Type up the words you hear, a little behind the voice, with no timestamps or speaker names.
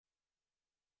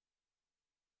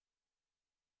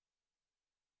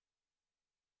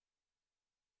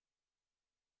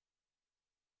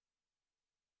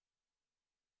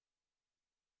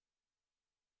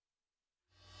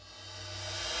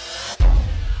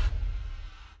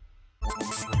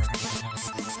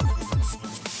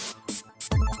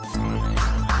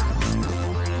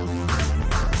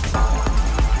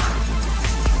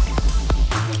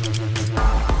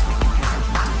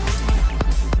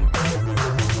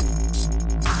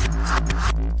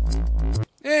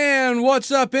And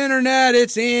what's up, Internet?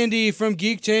 It's Andy from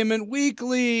Geektainment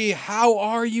Weekly. How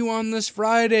are you on this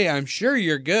Friday? I'm sure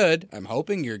you're good. I'm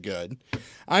hoping you're good.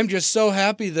 I'm just so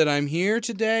happy that I'm here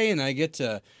today and I get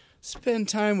to spend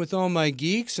time with all my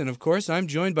geeks. And, of course, I'm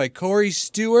joined by Corey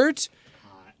Stewart.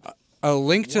 A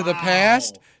link to the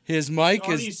past. His mic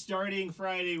is starting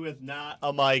Friday with not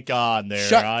a mic on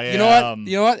there. You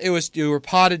know what? You were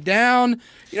potted down.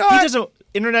 You know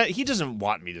what? He doesn't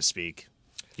want me to speak.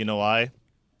 You know why?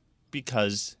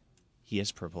 Because he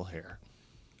has purple hair.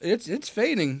 It's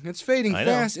fading. It's fading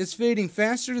fast. It's fading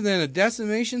faster than a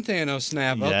Decimation Thanos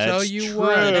snap. Yeah, I'll tell it's you true.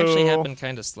 what. It actually happened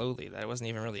kind of slowly. That wasn't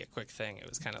even really a quick thing. It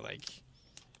was kind of like,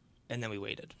 and then we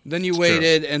waited. Then you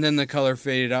waited, and then the color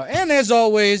faded out. And as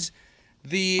always,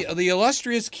 the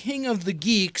illustrious king of the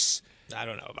geeks. I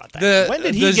don't know about that. When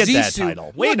did he get that Zissou.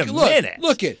 title? Wait a minute.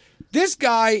 Look it. This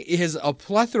guy is a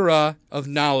plethora of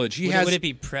knowledge. Would it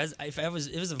be If it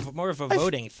was more of a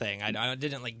voting thing. I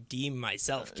didn't like deem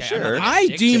myself. Sure. I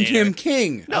deemed him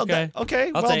king. No, Okay. I'll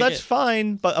well, take that's it.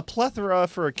 fine, but a plethora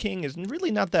for a king is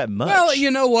really not that much. Well,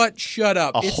 you know what? Shut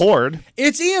up. a horde.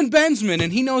 It's Ian Bensman,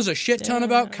 and he knows a shit ton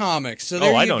about comics. So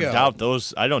there I you don't go. doubt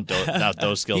those. I don't doubt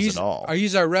those skills He's at all.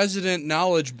 He's our resident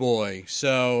knowledge boy.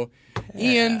 So,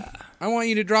 Ian, I want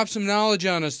you to drop some knowledge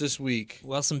on us this week.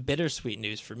 Well, some bittersweet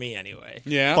news for me anyway.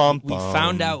 Yeah. We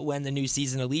found out when the new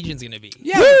season of Legion's going to be.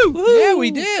 Yeah. Woo! Yeah,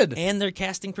 we did. And they're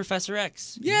casting Professor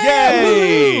X. Yeah.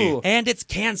 Yay! Woo! And it's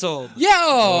canceled. Yeah.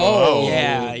 Oh.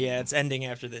 Yeah, it's ending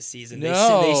after this season. They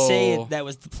No. say that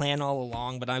was the plan all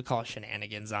along, but I call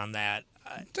shenanigans on that.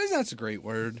 That's a great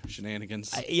word.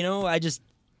 Shenanigans.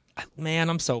 Man,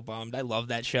 I'm so bummed. I love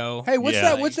that show. Hey, what's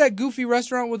Yeah. that goofy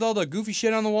restaurant with all the goofy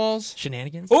shit on the walls?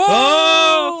 Shenanigans?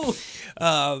 Oh!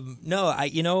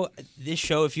 No, this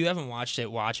show, if you haven't watched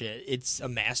it, watch it. It's a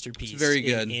masterpiece. It's very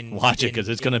good. Watch it because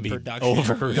it's going to be production.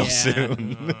 over real Yeah.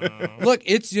 soon. Look,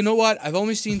 you know what? I've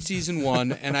only seen season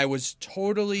 1, and I was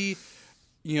totally,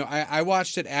 I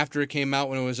watched it after it came out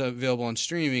when it was available on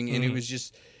streaming, and it was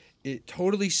just, it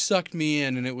totally sucked me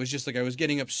in, and it was just like I was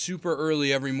getting up super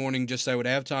early every morning just so I would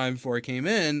have time before I came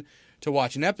in to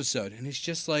watch an episode. And it's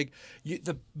just like,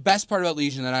 the best part about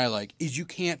Legion that I like is you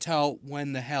can't tell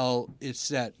when the hell it's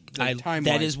set. Timeline.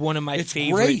 That is one of my It's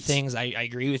favorite great. things. I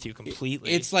agree with you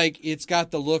completely. It's like it's got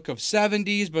the look of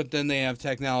 70s, but then they have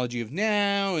technology of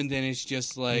now, and then it's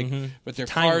just like, but their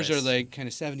cars Timeless. are like kind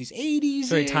of 70s, 80s.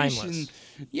 Very timeless. And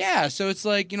yeah, so it's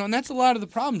like, and that's a lot of the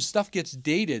problem. Stuff gets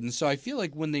dated, and so I feel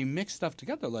like when they mix stuff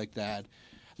together like that,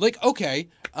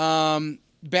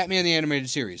 Batman the Animated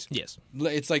Series. Yes.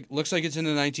 It's like, looks like it's in the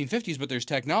 1950s, but there's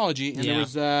technology, and there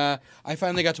was, I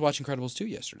finally got to watch Incredibles 2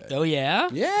 yesterday. Oh, yeah?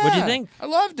 Yeah. What'd you think? I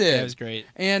loved it. That was great.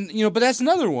 And, but that's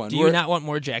another one. Do you not want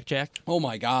more Jack Jack? Oh,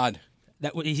 my God.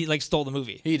 He stole the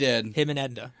movie. He did. Him and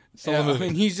Edna. Stole Yeah, the movie.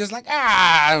 and he's just like,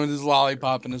 with his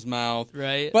lollipop in his mouth.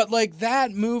 Right. But like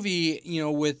that movie,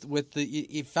 with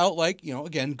it felt like,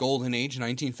 again, golden age,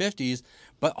 1950s,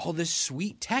 but all this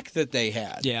sweet tech that they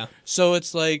had. Yeah. So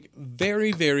it's like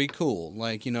very, very cool.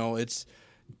 Like, it's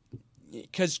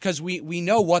because we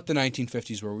know what the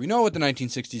 1950s were. We know what the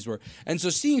 1960s were. And so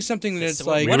seeing something that's So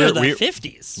like... what We are were- the we-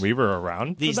 50s? We were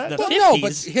around for These that? the Well, 50s. no,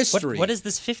 but history. What is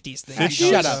this 50s thing? Ah, you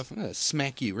shut know up. of? I'm gonna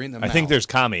smack you right in the I mouth. think there's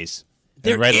commies.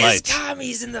 There and red is lights.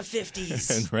 commies in the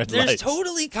 50s. And red There's lights.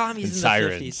 totally commies And in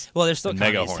sirens. the 50s. Well, there's still And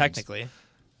commies, megahorns. technically.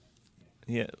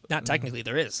 Yeah, Not technically,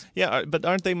 there is. yeah, but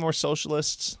aren't they more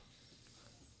socialists?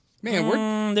 Man,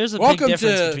 we're... There's a Welcome big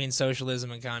difference to- between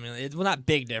socialism and communism. Well, not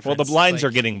big difference. Well, the lines like-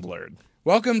 are getting blurred.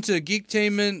 Welcome to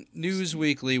Geektainment News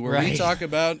Weekly, where we Right. talk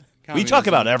about We communism. talk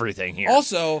about everything here.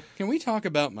 Also, can we talk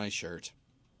about my shirt?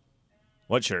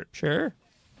 What shirt? Sure.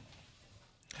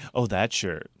 Oh, that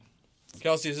shirt.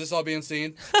 Kelsey, is this all being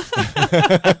seen?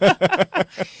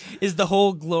 Is the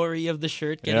whole glory of the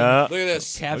shirt getting Yeah. Look at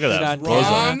this. captured Look at that. on Close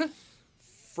camera? Ron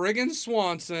friggin'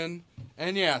 Swanson.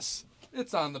 And yes,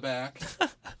 it's on the back.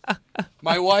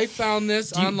 My wife found this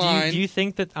Do you, online. do you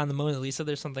think that on the Mona Lisa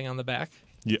there's something on the back?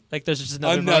 Yeah. Like there's just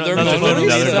another Another Mona Mona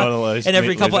Lisa? Lisa. Mona Lisa. And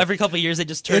every With- couple years they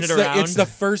just turn it's it around. it's the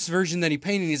first version that he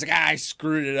painted. He's like, I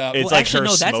screwed it up. It's well, like actually, her no,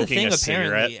 that's the smoking thing. a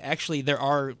Apparently, cigarette. actually, there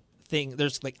are things.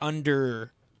 There's like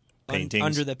under Paintings.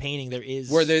 under the painting there is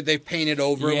Where they painted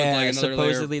over it with yeah, like another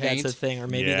supposedly layer of paint. that's a thing, or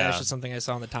maybe Yeah. that's just something I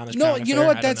saw on the Thomas. No, Crown you know Affair.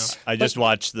 what? I don't That's know. I just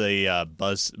watched the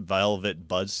Velvet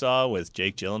Buzzsaw with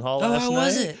Jake Gyllenhaal Oh, last how night.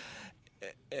 was it?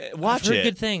 Watch I've heard it.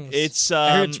 good things. It's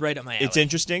I heard it's right up my alley. It's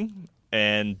interesting.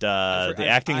 and the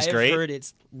acting's I've great. heard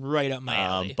it's right up my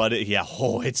alley. But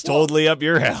it's totally up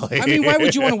your alley. I mean, why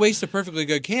would you want to waste a perfectly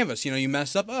good canvas? You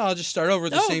mess up. Oh, I'll just start over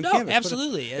with the same canvas.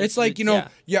 Absolutely. It's like Oh,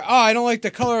 I don't like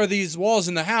the color of these walls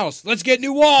in the house. Let's get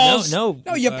new walls. No.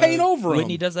 You paint over them.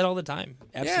 Whitney does that all the time.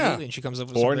 Absolutely, and she comes up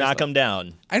with some or great knock stuff. them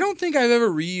down. I don't think I've ever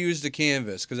reused a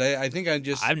canvas because I think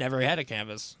I've never had a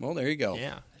canvas. Well, there you go.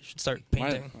 Yeah, I should start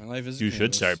painting. My life is. You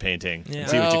should start painting Yeah. and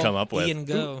see what you Well, come up with. Ian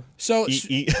go. So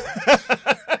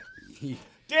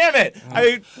Damn it!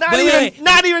 Wait.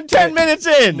 Not even 10 minutes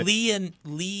in.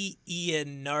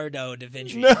 Leonardo da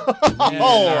Vinci. No, That's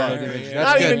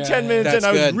not good. even 10 minutes That's in.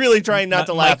 I was good. really trying not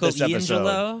to laugh this episode.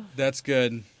 Michelangelo? that's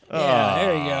good. Yeah,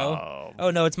 there you go. Oh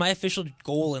no, it's my official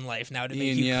goal in life now to make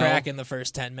Ian you Yao. crack in the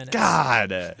first 10 minutes.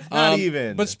 God, not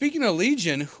even. But speaking of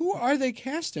Legion, who are they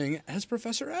casting as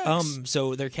Professor X?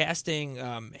 So they're casting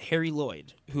Harry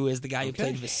Lloyd, who is the guy who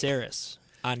played Viserys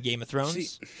on Game of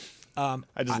Thrones. I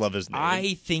just love his name.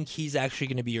 I think he's actually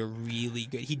going to be a really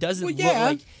good. He doesn't Well, yeah.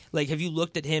 look like. Have you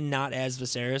looked at him not as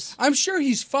Viserys? I'm sure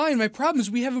he's fine. My problem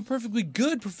is we have a perfectly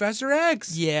good Professor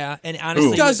X. Yeah, and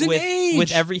honestly, doesn't with, age.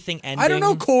 with everything ending, I don't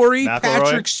know Corey, McElroy?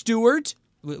 Patrick Stewart.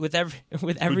 with everything,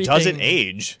 Who doesn't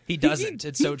age. He doesn't.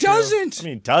 It's he so true. doesn't. I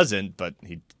mean, he doesn't, but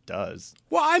he does.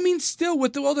 Well, I mean, still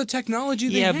with all the technology.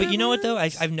 They Yeah, have but you know what though?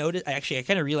 nowadays. I've noticed. I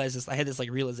kind of realized this. I had this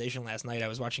realization last night. I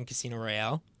was watching Casino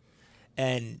Royale,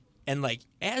 and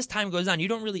as time goes on, you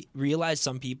don't really realize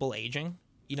some people aging.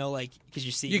 Because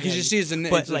you see, because you see it's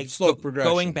but a slow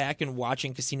progression. Going back and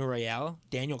watching Casino Royale,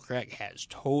 Daniel Craig has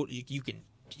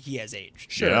he has aged.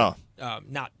 Sure. Yeah.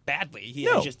 Not badly. He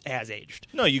No. just has aged.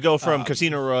 No, you go from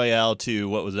Casino Royale to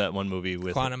what was that one movie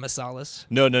with? Quantum of Solace.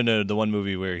 No, the one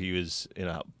movie where he was in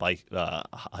a bike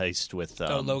heist with.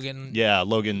 Logan. Yeah,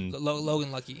 Logan.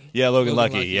 Logan Lucky. Yeah, Logan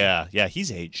Lucky. Yeah,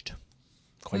 he's aged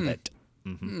quite a bit.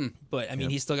 But I mean,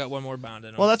 he's still got one more bound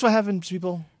in him. Well, that's what happens,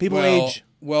 people. People well, age.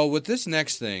 Well, with this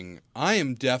next thing, I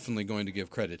am definitely going to give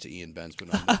credit to Ian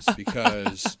Bensman on this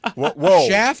because Whoa.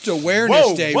 Shaft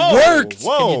Awareness Day whoa, worked.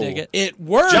 Whoa. Can you dig it? It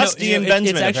worked. Just Ian Bensman,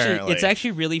 it's actually, apparently. It's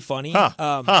actually really funny. Okay.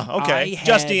 I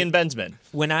Just had- Ian Bensman.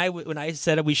 When I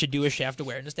said we should do a Shaft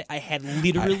Awareness Day, I had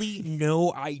literally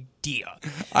no idea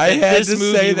I that had this to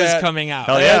movie say was that. coming out.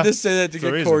 Hell I yeah. had to say that to For a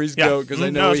get reason. Corey's Yeah. goat because I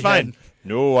know no, he it's fine. had.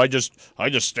 No, I just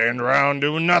stand around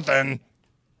doing nothing.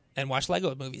 And watch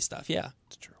Lego movie stuff. Yeah,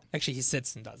 It's true. actually, he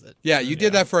sits and does it. Yeah, you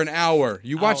did that for an hour.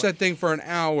 You watched Hour. that thing for an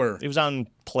hour. It was on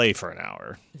play for an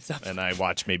hour, So- and I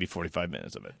watched maybe 45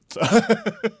 minutes of it. So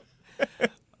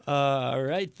All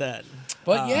right then.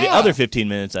 But yeah, the other 15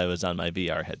 minutes, I was on my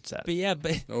VR headset. But yeah,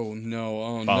 but Oh no!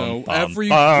 Oh Bum, no! bum, Every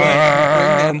bum.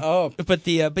 bring that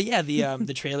up.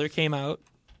 the trailer came out,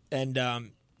 and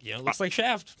it looks like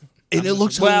Shaft. And it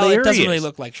looks well, hilarious. it doesn't really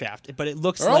look like Shaft, but it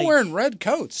looks They're like all wearing red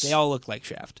coats. they all look like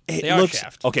Shaft. It they are looks,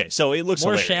 Shaft. Okay, so it looks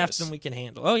More hilarious. Shaft than we can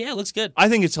handle. Oh yeah, it looks good. I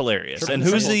think it's hilarious. Triple- and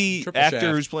who's triple- the triple actor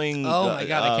Shaft. who's playing? Oh my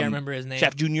God, I can't remember his name.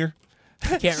 Shaft Jr.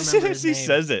 I can't remember his he name.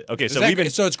 says it. Okay, Is so that- we've been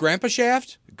so it's Grandpa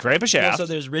Shaft. Grandpa Shaft, So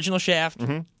there's original Shaft,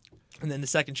 and then the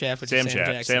second Shaft, which Sam is Sam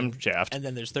Shaft, Jackson, Sam Shaft, and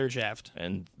then there's third Shaft.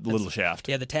 and Little Shaft.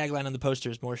 Yeah, the tagline on the poster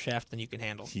is "More Shaft than you can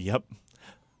handle." Yep.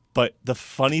 But the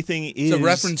funny thing is, It's a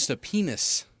reference to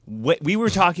penis. we were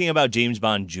talking about James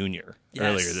Bond Jr. Yes.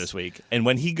 earlier this week, and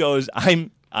when he goes,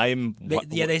 I'm.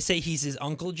 They say he's his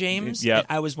Uncle James. Yeah. And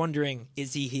I was wondering,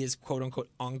 is he his quote unquote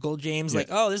Uncle James? Like,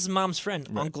 oh, this is Mom's friend,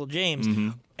 Uncle James,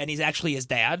 and he's actually his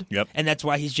dad. Yep. And that's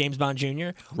why he's James Bond Jr.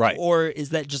 Right. Or is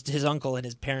that just his uncle and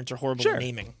his parents are horrible Sure. at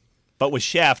naming? But with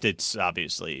Shaft, it's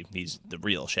obviously he's the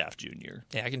real Shaft Jr.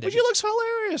 Yeah, I can dig Which it. looks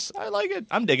hilarious. I like it.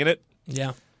 I'm digging it.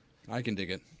 Yeah, I can dig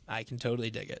it. I can totally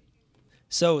dig it.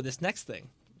 So this next thing,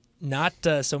 not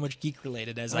so much geek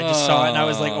related as I just saw it and I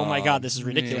was like, oh my God, this is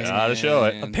ridiculous. Gotta show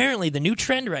it. Apparently, the new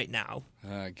trend right now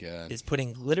Oh God. is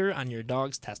putting glitter on your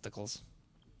dog's testicles.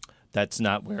 That's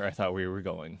not where I thought we were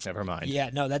going. Never mind. Yeah,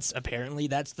 no, that's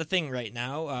the thing right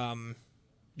now.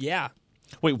 Yeah,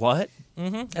 Wait, what?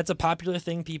 that's a popular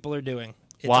thing people are doing.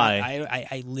 Why?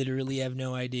 I literally have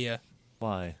no idea.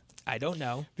 Why? I don't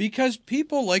know. Because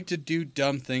people like to do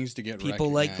dumb things to get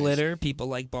People like recognized. glitter, people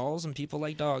like balls, and people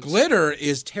like dogs. Glitter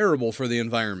is terrible for the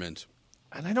environment.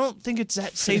 And I don't think it's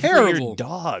that safe for your Terrible.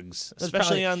 dogs, That's especially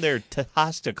probably- on their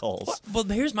testicles. Well,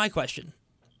 here's my question: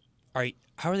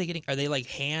 how are they getting? Are they like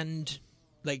hand,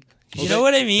 like you Well, know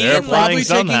what I mean? They're Like, applying Probably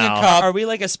taking a somehow. cup are we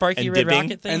like a Sparky And Red dipping.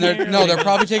 Rocket thing? and here? they're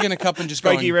probably taking a cup and just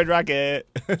Spiky going. Red Rocket.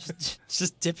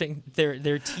 just dipping. They're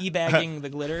teabagging the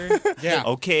glitter. Yeah.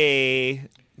 Okay.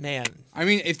 Man, I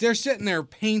mean, if they're sitting there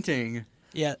painting.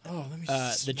 yeah. Oh, let me.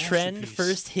 The smash trend a piece.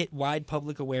 first hit wide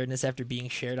public awareness after being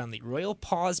shared on the Royal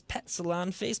Paws Pet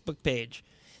Salon Facebook page.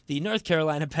 The North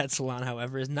Carolina Pet Salon,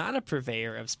 however, is not a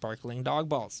purveyor of sparkling dog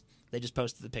balls. They just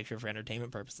posted the picture for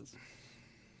entertainment purposes.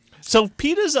 So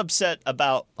PETA's upset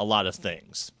about a lot of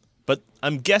things, but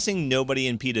I'm guessing nobody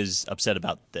in PETA's upset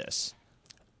about this.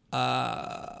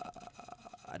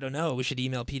 I don't know. We should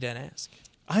email PETA and ask.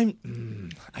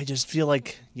 I just feel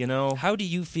like, How do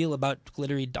you feel about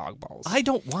glittery dog balls? I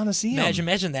don't want to see them.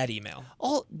 Imagine that email.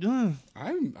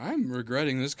 I'm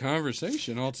regretting this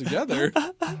conversation altogether.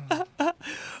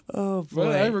 Oh boy.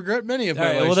 But I regret many of All my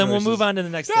right, life well then we'll choices. move on to the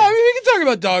next No, thing. I mean, we can talk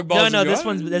about dog balls. No, if you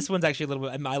this want. one's actually a little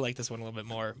bit. I like this one a little bit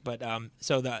more. But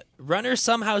so the runner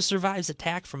somehow survives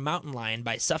attack from mountain lion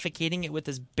by suffocating it with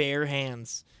his bare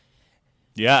hands.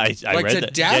 Yeah, I Like read to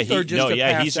that. death yeah, or just to he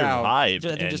pass out? survived. I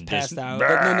think and just passed out.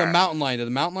 But no, mountain lion. Did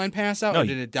the mountain lion pass out No, or he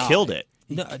did it die? killed it.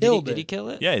 No, killed did he it. kill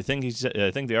it? Yeah, I think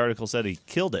the article said he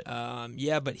killed it.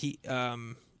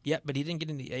 Yeah, but he didn't get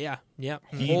into. Yeah.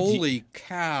 Holy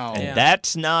cow. And Yeah.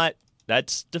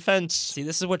 that's defense. See,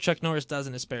 this is what Chuck Norris does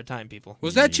in his spare time, people.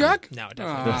 Was that Chuck? No, it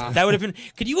definitely wasn't. That would have been.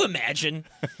 Could you imagine?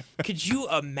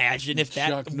 If that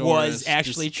Chuck was Norris,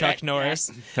 actually just- Chuck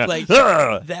Norris? Like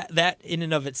Ugh. that in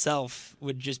and of itself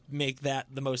would just make that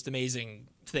the most amazing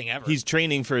thing ever. He's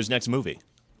training for his next movie.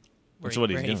 where That's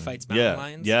what he, he's where doing. he fights mountain yeah,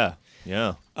 lions.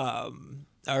 yeah.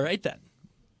 All right then.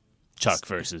 Chuck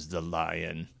versus the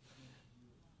lion.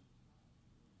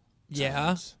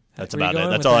 Yeah. That's Where you about it. going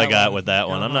That's with all I that got one? with that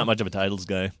one. I'm Uh-huh. not much of a titles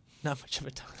guy. Not much of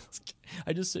a time.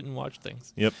 I just sit and watch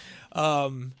things. Yep.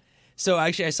 So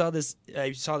actually, I saw this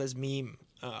meme,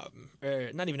 or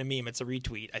not even a meme. It's a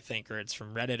retweet, I think, or it's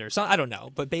from Reddit or something. I don't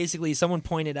know. But basically, someone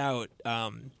pointed out.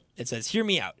 It says, "Hear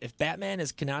me out. If Batman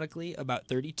is canonically about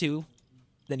 32,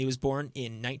 then he was born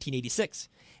in 1986,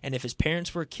 and if his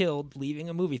parents were killed leaving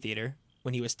a movie theater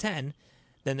when he was 10,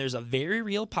 then there's a very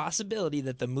real possibility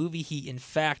that the movie he in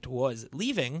fact was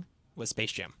leaving was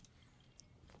Space Jam."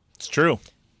 It's true.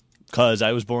 Because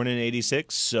I was born in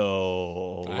 86,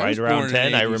 so I right was around born in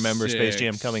 10, I remember Space 86.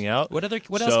 Jam coming out. What else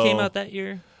So- came out that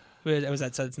year? Was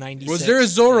that so? It's 96. Was there a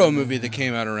Zorro movie that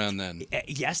came out around then?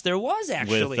 Yes, there was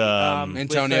actually. With,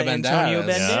 Antonio Banderas. Antonio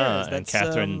Banderas. Yeah, and That's,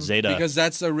 Catherine Zeta. Because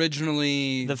that's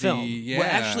originally the film. Yeah. Well,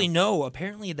 actually, no.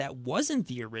 Apparently, that wasn't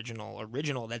the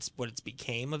original. That's what it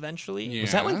became eventually. Yeah.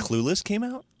 Was that when Clueless came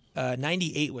out?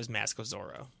 98 was Mask of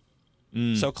Zorro.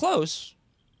 Mm. So close.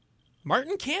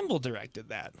 Martin Campbell directed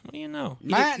that. What do you know?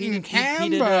 Martin He did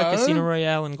Campbell? Casino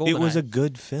Royale and GoldenEye. It was a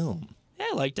good film. Yeah,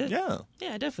 I liked it. Yeah.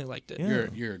 Yeah, I definitely liked it. Yeah.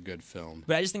 You're a good film.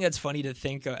 But I just think that's funny to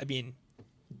think. I mean,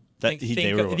 That think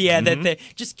they of- were, yeah, Mhm. that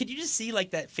just could you just see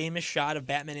like that famous shot of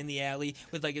Batman in the alley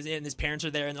with like his parents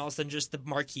are there, and all of a sudden just the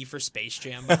marquee for Space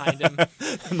Jam behind him,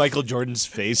 Michael Jordan's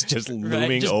face just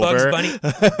looming Just over. Bugs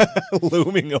Bunny.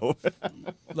 Looming over.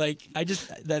 Like I just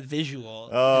that visual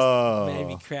Oh. just made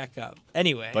me crack up.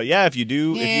 Anyway, But yeah, if you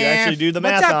Yeah. actually do the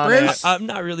What's math up, on Bruce? it, I'm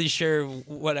not really sure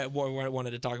what I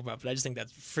wanted to talk about, but I just think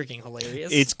that's freaking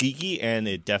hilarious. it's geeky and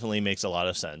it definitely makes a lot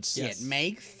of sense. Yes. It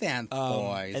makes sense,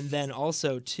 boys. And then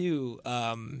also too,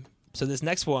 so this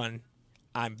next one,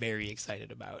 I'm very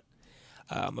excited about.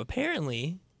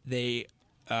 Apparently, they,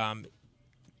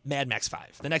 Mad Max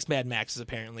 5. The next Mad Max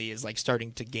is like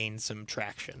starting to gain some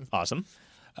traction. Awesome.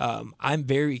 I'm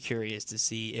very curious to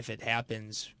see if it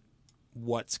happens.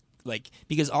 What's like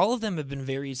because all of them have been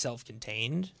very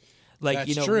self-contained. Like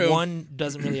That's true. one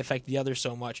doesn't really affect the other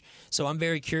so much. So I'm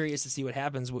very curious to see what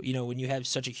happens. When you have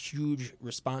such a huge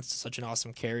response to such an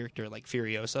awesome character like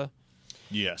Furiosa.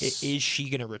 Yes. Is she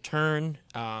going to return?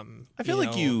 I feel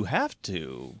like you have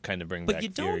to kind of bring back But you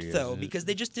don't, Furiosa. though, because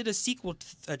they just did a sequel,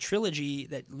 a trilogy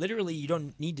that literally you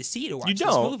don't need to see to watch you this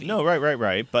don't. movie. No,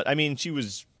 right. But I mean, she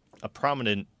was a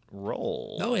prominent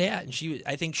role. Oh yeah, and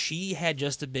I think she had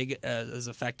just a big as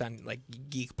effect on like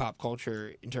geek pop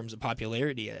culture in terms of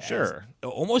popularity. Sure.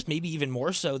 Almost maybe even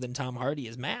more so than Tom Hardy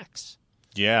as Max.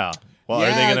 Yeah. Well, are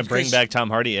Yeah, they going to bring because- back Tom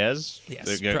Hardy as? Yes.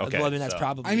 They're gonna- okay, Well, I mean that's so-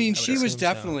 probably. I mean, would she was assume so.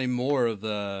 definitely more of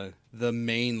the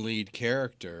main lead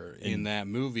character in that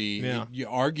movie, Yeah.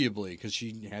 arguably, because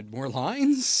she had more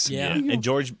lines. Yeah. And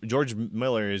George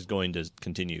Miller is going to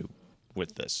continue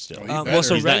with this still. Oh, he Well, better.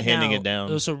 so He's right not handing now, it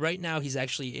down. So right now he's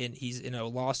actually he's in a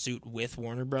lawsuit with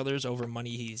Warner Brothers over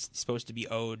money he's supposed to be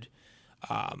owed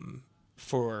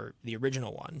for the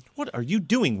original one. What are you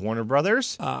doing, Warner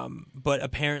Brothers? But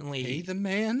apparently, Hey, the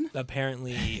man.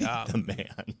 apparently, the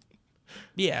man.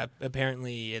 yeah,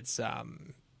 apparently it's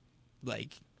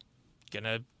like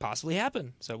gonna possibly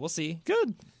happen. So we'll see.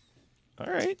 Good. All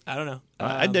right. I don't know.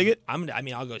 I dig it. I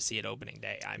mean, I'll go see it opening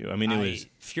day. I mean, it was-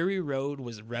 Fury Road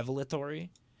was revelatory.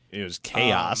 It was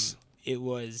chaos. It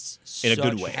was In a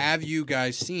good such- way. Have you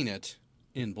guys seen it?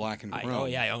 in black and chrome. Oh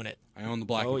yeah, I own it. I own the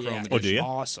black and chrome Yeah, edition. Oh, do you?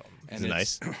 Awesome. And Is it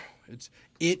nice?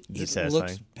 It satisfying?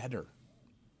 looks better.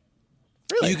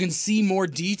 Really? You can see more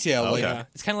detail. Okay. Like, Yeah,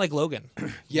 it's kind of like Logan.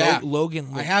 Yeah. Logan.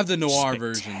 I have the noir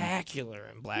version. Spectacular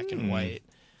in black and white.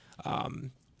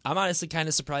 I'm honestly kind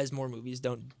of surprised more movies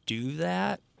don't do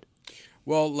that.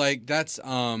 Well, like that's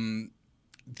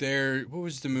there. What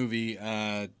was the movie?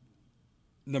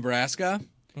 Nebraska.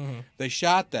 They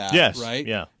shot that. Yes, Right.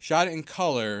 yeah. Shot it in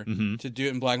color to do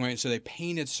it in black and white. So they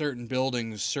painted certain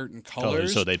buildings certain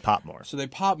colors. So they pop more. So they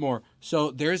pop more.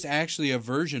 So there's actually a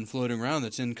version floating around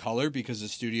that's in color because the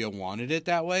studio wanted it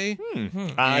that way.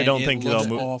 I And don't it think looks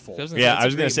they'll move. awful. It's Yeah, a I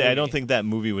was gonna great say I don't movie. think that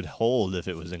movie would hold if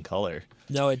it was in color.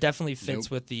 No, it definitely fits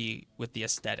with the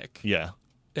aesthetic. Yeah.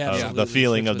 Absolutely The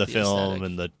feeling fits of the with film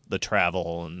aesthetic. and the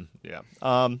travel and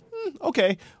yeah.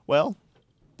 Okay. Well,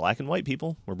 black and white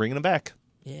people, we're bringing them back.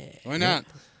 Yeah. Why not?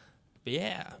 But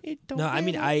yeah. It don't No, I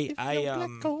mean, matter if you're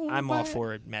black or I'm all white.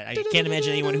 for it, Matt. I can't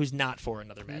imagine anyone who's not for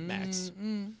another Mad Max.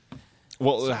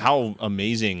 Well, how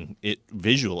amazing it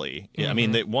visually. Yeah, I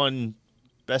mean, it won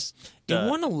best. It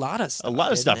won a lot of stuff. lot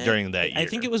of didn't stuff it? during that I year.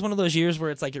 think it was one of those years where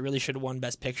it's like it really should have won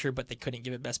Best Picture, but they couldn't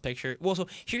give it Best Picture. Well, so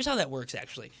here's how that works,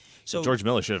 actually. So George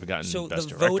Miller should have gotten so best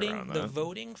the director on that.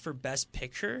 voting for Best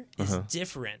Picture is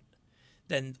different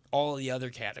than all the other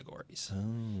categories.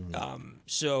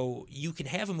 So you can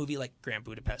have a movie like Grand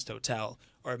Budapest Hotel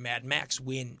or Mad Max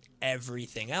win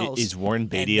everything else. Is Warren and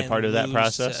Beatty a then part of that lose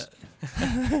process?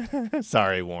 to-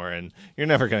 Sorry, Warren, you're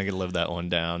never gonna get to live that one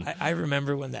down. I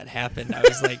remember when that happened. I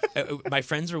was like, my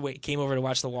friends came over to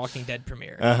watch the Walking Dead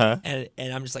premiere, and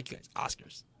I'm just like, you guys,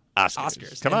 Oscars.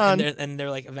 Come on. And they're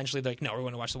like, eventually they're like, no, we're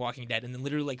going to watch The Walking Dead. And then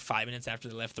literally like 5 minutes after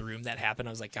they left the room, that happened.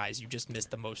 I was like, guys, you just missed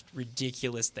the most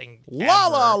ridiculous thing La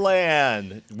La ever.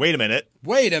 Land. Wait a minute.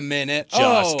 Wait a minute.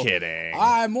 Just Oh, kidding.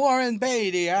 I'm Warren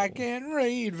Beatty. I can't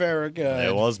read very good.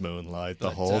 It was Moonlight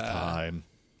the whole uh, time.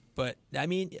 But I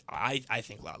mean, I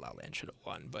think La La Land should have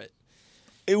won, but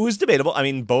It was debatable. I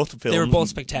me both films. they were both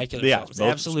spectacular Yeah, films.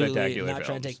 both Absolutely spectacular not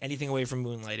trying to films. take anything away from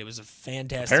Moonlight. It was a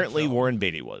fantastic Apparently, film. Warren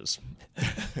Beatty was.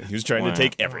 He was trying to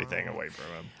take everything away from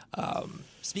him.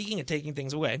 Speaking of taking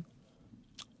things away,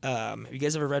 have you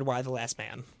guys ever read Y the Last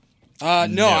Man?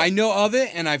 No, I know of it,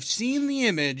 and I've seen the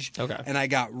image. Okay. And I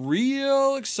got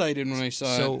real excited when I saw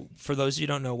it. So, for those of you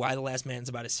who don't know, Y the Last Man is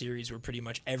about a series where pretty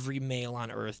much every male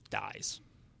on Earth dies.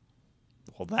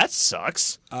 Well, that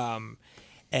sucks.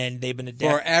 And they've been For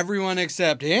adapted, everyone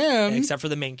except him. except for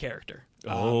the main character.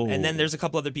 And then there's a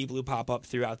couple other people who pop up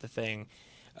throughout the thing.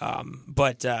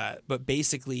 But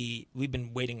basically, we've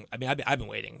been waiting. I mean, I've been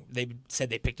waiting. They said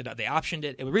they picked it up. They optioned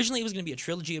it. Originally, it was going to be a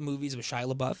trilogy of movies with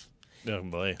Shia LaBeouf. Oh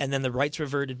boy. And then the rights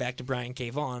reverted back to Brian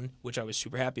K. Vaughan, which I was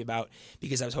super happy about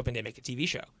because I was hoping they'd make a TV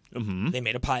show. Mm-hmm. They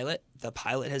made a pilot. The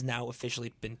pilot has now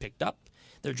officially been picked up.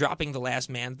 They're dropping the Last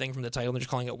Man thing from the title. They're just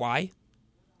calling it Y.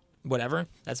 Whatever.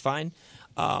 That's fine.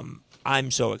 I'm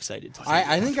so excited to see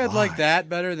I think I'd like that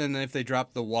better than if they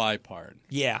dropped the Y part.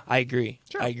 Yeah, I agree.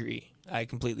 I agree. I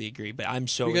completely agree. But I'm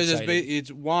so Because excited.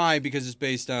 it's Y because it's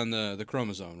based on the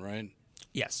chromosome, right?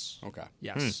 Yes. Okay.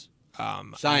 Yes.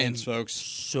 Science, I'm folks.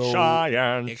 so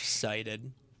Science.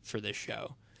 excited for this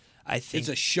show. I think It's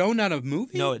a show, not a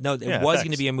movie? No, it Yeah, was FX.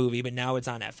 going to be a movie, but now it's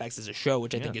on FX as a show,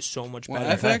 which I think is so much Well,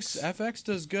 better. FX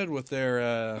does good with their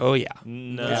Oh yeah,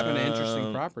 No. that's been an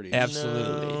interesting property.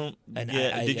 absolutely. No. And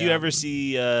Yeah. I, Did you ever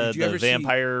see you the ever see-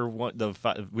 vampire one?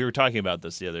 We were talking about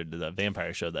this the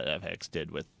vampire show that FX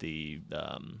did with the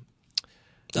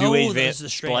New Age the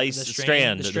strain.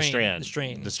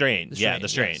 Yeah, the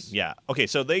strain. Yes. Yeah. Okay,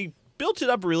 so they built it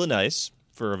up really nice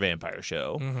for a vampire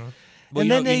show. Well, And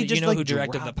you then know, they you just know like who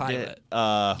directed the dropped pilot?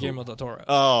 it. Guillermo del Toro.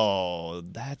 Oh,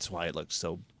 that's why it looks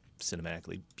so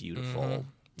cinematically beautiful.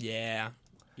 Yeah,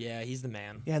 he's the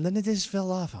man. Yeah, and then it just fell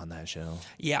off on that show.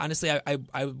 Yeah, honestly,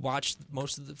 I watched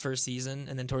most of the first season,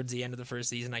 and then towards the end of the first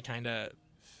season, I kind of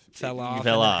fell off.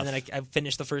 fell off. And then I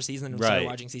finished the first season and started Right.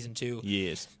 watching season 2.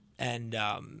 Yes. And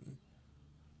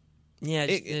yeah,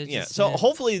 Yeah. So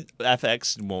hopefully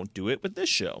FX won't do it with this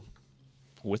show.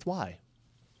 With Y.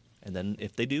 And then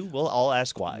if they do, we'll all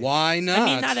ask why. Why not? I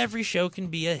mean, not every show can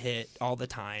be a hit all the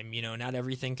time. You know, not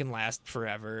everything can last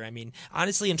forever. I mean,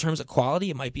 honestly, in terms of quality,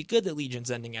 it might be good that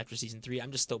Legion's ending after season 3.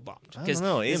 I'm just still bummed. I don't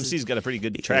know. AMC's got a pretty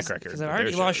good track record. Because with I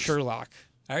already their lost shows. Sherlock.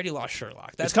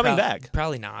 That's coming back.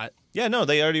 Probably not. Yeah, no,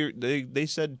 they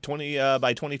said 20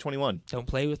 by 2021. Don't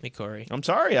play with me, Corey. I'm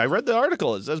sorry, I read the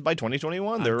article. It says by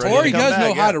 2021 they're ready Corey to come does back.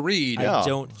 know how Yeah. to read. Yeah. I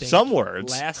don't think Some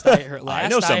words. Last I heard, I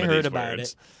know some I of heard these about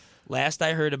words. it. Last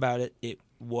I heard about it, it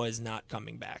was not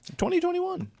coming back.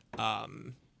 2021.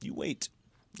 You wait.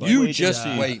 You Wait, just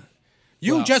see. wait.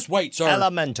 You well, just wait, sir.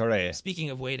 Elementary. Speaking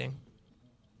of waiting,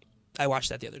 I watched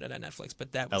that the other night on Netflix,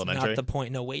 but that was Elementary? not the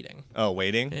point. No, Waiting. Oh,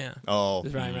 Waiting? Yeah. Oh.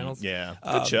 With Ryan Reynolds. Yeah.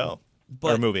 Good show.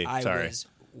 But or movie, I sorry. was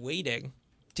waiting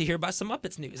to hear about some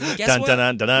Muppets news. And guess Dun, what?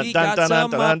 dun, dun, dun, We dun, got dun,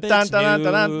 some dun, dun, Muppets dun, dun,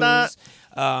 dun, dun.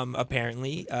 news.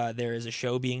 Apparently, there is a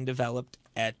show being developed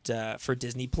for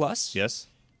Disney Plus Yes?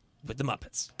 with the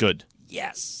Muppets. Good.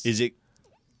 Yes. Is it...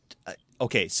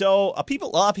 Okay, so a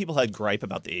lot of people had gripe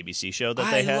about the ABC show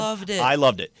that they had. I loved it. I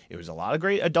loved it. It was a lot of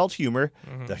great adult humor.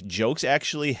 Mm-hmm. The jokes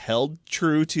actually held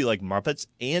true to like Muppets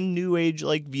and New Age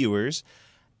like viewers,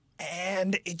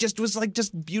 and it just was like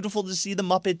just beautiful to see the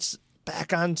Muppets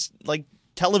back on like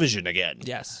television again.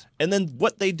 Yes. And then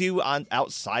what they do on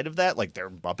outside of that, like their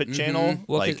Muppet channel,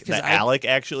 Well, like 'cause that I- Alec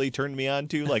actually turned me on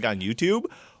to, like on YouTube.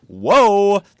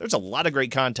 Whoa, there's a lot of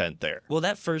great content there. Well,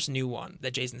 that first new one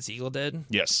that Jason Segel did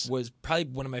Yes. was probably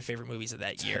one of my favorite movies of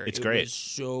that year. It's It great. was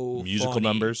so Musical funny.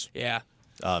 numbers. Yeah.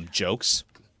 Jokes.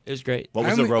 It was great. What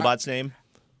was I the only- robot's name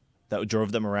that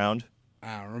drove them around?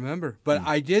 I don't remember, but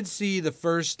I did see the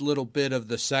first little bit of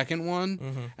the second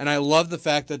one, and I love the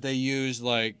fact that they used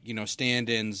like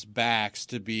stand-ins backs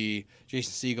to be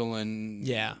Jason Segel and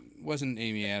Yeah. wasn't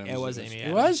Amy Adams. It was Amy It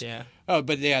Adams. was. Yeah. Oh,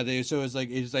 but yeah, so it's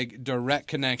like direct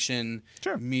connection.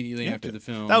 Sure. Immediately Yeah. after the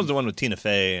film. That was the one with Tina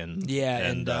Fey and Yeah,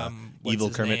 and what's Evil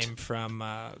his Kermit. name from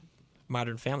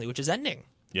Modern Family, which is ending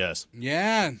Yes.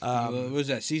 Yeah. What was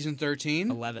that season 13?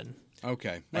 11,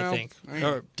 Okay. I Well, think. I-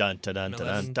 Or, Dun dun dun dun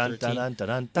 11, dun dun dun dun dun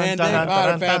and dun they dun bought dun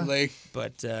a dun. family.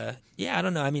 but yeah, I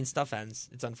don't know. I mean, stuff ends.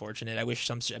 It's unfortunate. I wish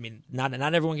not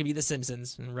everyone can be The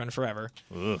Simpsons and run forever,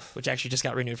 Oof. which actually just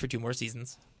got renewed for 2 more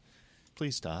seasons.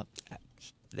 Please stop.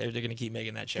 They're going to keep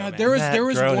making that show. God, man. there was Matt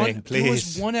one Groening, there was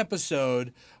please. one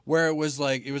episode where it was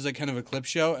like kind of a clip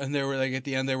show, and they were like at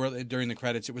the end during the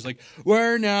credits it was like,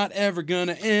 we're not ever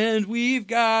gonna end, we've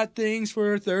got things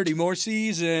for 30 more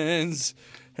seasons.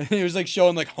 And it was like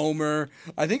showing like Homer.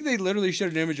 I think they literally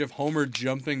showed an image of Homer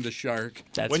jumping the shark.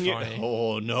 That's When you, funny.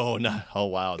 oh no, not oh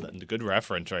wow, good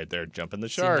reference right there. Jumping the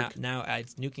See, shark. now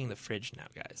it's nuking the fridge now,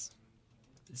 guys.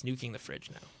 It's nuking the fridge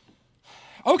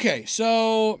now. Okay,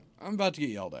 so I'm about to get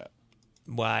yelled at.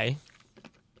 Why?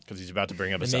 Because he's about to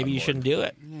bring up a Then maybe you soundboard. shouldn't do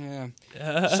it.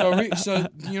 Yeah.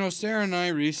 So Sarah and I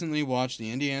recently watched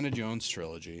the Indiana Jones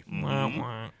trilogy, Wah,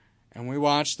 wah, and we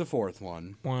watched the fourth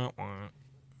one. wah, wah.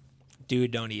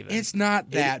 Dude, don't even. It's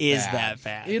not that It is bad. that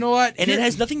bad. You know what? And it Here-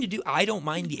 has nothing to do. I don't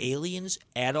mind the aliens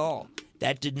at all.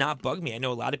 That did not bug me. I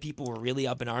know a lot of people were really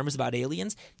up in arms about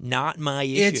aliens. Not my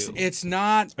issue. It's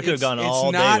not. I could've it's- gone it's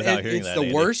all day not- without hearing it's that, the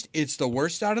Andy. worst. It's the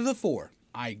worst out of the 4.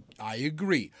 I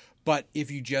agree. But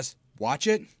if you just watch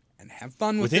it and have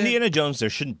fun with With it, Indiana Jones, there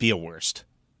shouldn't be a worst.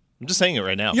 I'm just saying it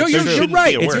right now. Yo, There you're shouldn't right.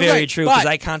 be a It's It's worst. You're very right, true because but-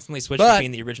 I constantly switch but-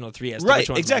 between the original 3 as to Right, which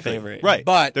one's exactly. my favorite. Right,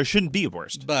 But- there shouldn't be a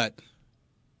worst. but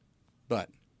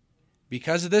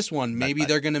because of this one, maybe but-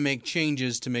 they're going to make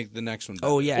changes to make the next one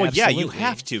better. Oh yeah. Well, yeah, you absolutely.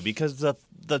 have to because the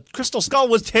Crystal Skull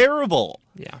was terrible.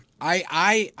 Yeah.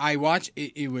 I watched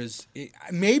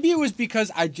maybe it was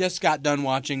because I just got done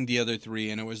watching the other 3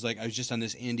 and it was like I was just on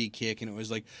this Indy kick and it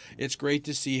was like it's great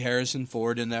to see Harrison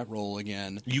Ford in that role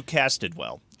again. You casted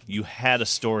well. You had a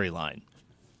storyline,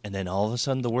 and then all of a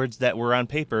sudden, the words that were on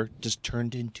paper just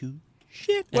turned into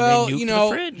shit. And Well, they nuked you the know,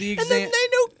 fridge. the And then they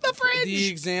nuked the fridge. The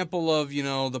example of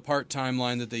the part-time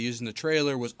line that they used in the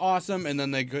trailer was awesome, and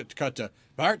then they cut to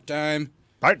part-time.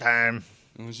 Part time.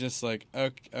 It was just like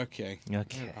okay,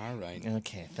 Okay. all right.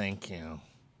 Okay, thank you.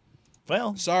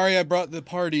 Well, Sorry, I brought the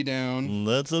party down.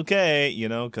 that's okay,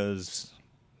 because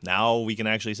now we can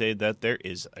actually say that there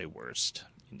is a worst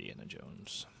Indiana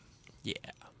Jones, Yeah.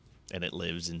 and it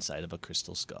lives inside of a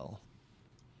crystal skull,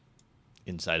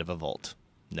 inside of a vault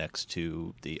next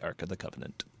to the Ark of the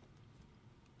Covenant.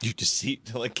 You just see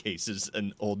like cases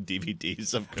and old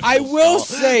DVDs of Crystal I will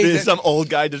Skull. say There's that- some old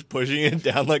guy just pushing it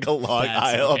down like a log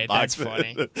aisle Okay, of that's boxes.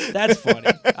 funny. That's funny.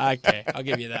 Okay, I'll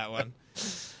give you that one.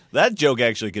 That joke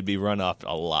actually could be run off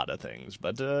a lot of things,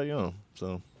 but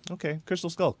so okay, Crystal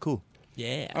Skull, cool.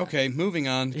 Yeah. Okay, moving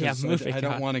on. 'cause Yeah, moving I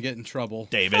don't on. want to get in trouble.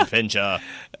 David Fincher.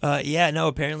 Yeah. No.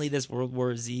 Apparently, this World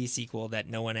War Z sequel that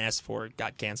no one asked for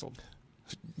got canceled.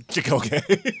 Okay.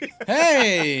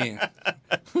 Hey,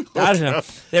 I don't know.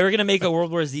 They were gonna make a World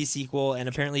War Z sequel, and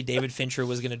apparently David Fincher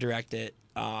was gonna direct it.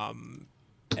 And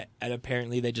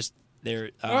apparently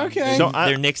they're Okay. So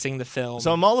they're nixing the film.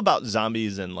 So I'm all about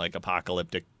zombies and like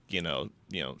apocalyptic,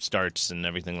 starts and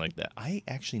everything like that. I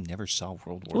actually never saw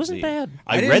World War It wasn't Z. bad.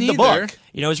 I I read didn't the either. book,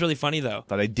 You know, it's really funny though.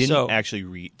 but I didn't So,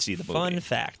 actually see the movie. Fun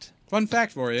fact: fun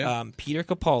fact for you. Peter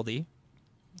Capaldi,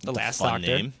 the last fun Doctor,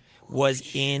 name. was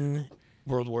in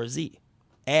World War Z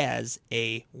as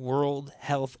a World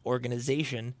Health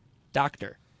Organization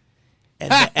doctor.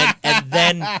 and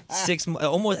then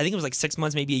almost I think it was like 6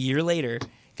 months, maybe a year later,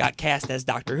 got cast as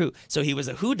Doctor Who. So he was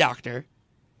a Who doctor,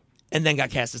 and then got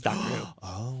cast as Doctor Who.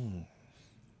 Oh. Isn't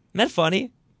that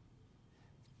funny?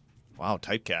 Wow,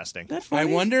 typecasting. Isn't that I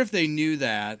funny? wonder if they knew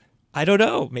that I don't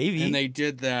know. Maybe. and they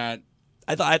did that.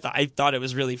 I thought it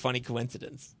was really funny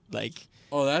coincidence. Like,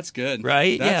 Oh, that's good.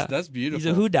 right? Yeah. That's beautiful. He's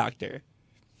a Who doctor.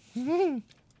 That's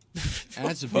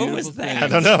a What beautiful was thing. that? I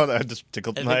don't know. That just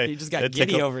tickled I my. think you just got it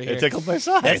giddy tickled- over here. It tickled my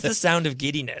side. That's the sound of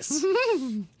giddiness.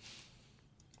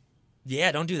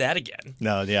 Yeah, don't do that again.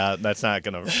 No, yeah, that's not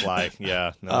gonna fly.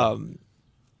 Yeah, no.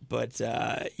 But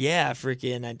yeah,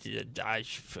 freaking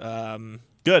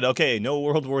Good. Okay, no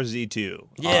World War Z 2.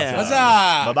 Yeah.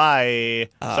 Huzzah! Bye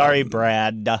bye. Sorry,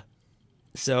 Brad.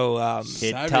 so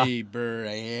Sorry,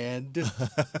 Brand.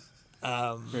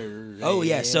 oh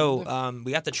yeah, so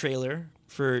we got the trailer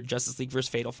for Justice League vs.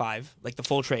 Fatal 5, like the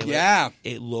full trailer. Yeah.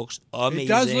 It looks amazing. It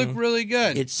does look really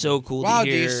good. It's so cool wow,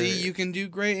 to hear. DC, you can do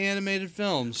great animated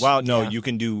films. Wow, no, Yeah. you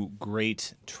can do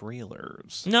great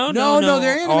trailers. No, Their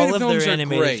animated all of films their are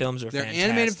animated great. films are Their fantastic.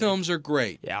 animated films are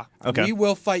great. Yeah. Okay. We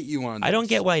will fight you on this. I don't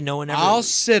get why no one ever I'll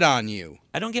sit on you.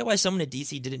 I don't get why someone at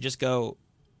DC didn't just go,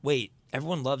 "Wait,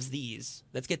 everyone loves these.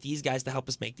 Let's get these guys to help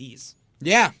us make these."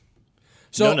 Yeah.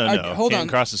 So no. hold Can't on.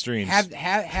 cross the streams.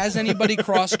 Has anybody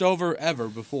crossed over ever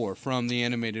before from the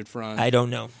animated front? I don't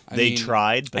know. I They mean,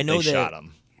 tried, but I know they that- shot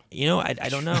him. You know, I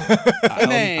don't know.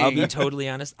 Dang. I'll be totally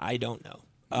honest. I don't know.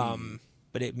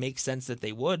 But it makes sense that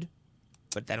they would,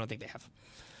 but I don't think they have.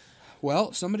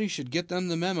 Well, somebody should get them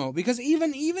the memo because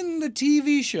even the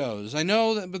TV shows, I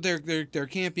know that, but they're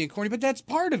campy and corny, but that's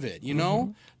part of it. You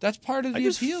know, that's part of the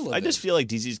appeal of I it. just feel like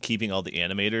DC's keeping all the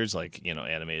animators, like,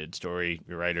 animated story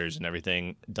writers and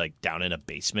everything, like down in a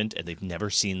basement, and they've never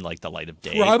seen like the light of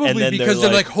day. Probably and then because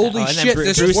they're like, "Holy Oh, and then shit,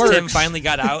 this Bruce works!" Timm finally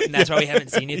got out, and that's why we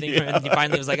haven't seen anything from him. He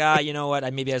finally was like, you know what?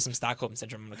 I maybe have some Stockholm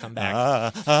syndrome. I'm gonna come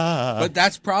back. But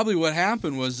that's probably what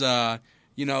happened was,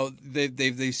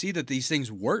 they see that these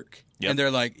things work, Yep. and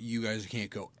they're like, "You guys can't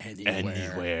go anywhere.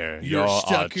 Anywhere. You're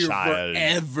stuck a here child.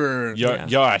 forever."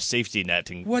 You're a safety net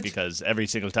What? because every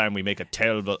single time we make a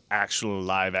terrible actual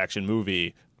live action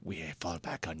movie, we fall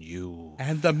back on you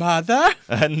And the mother.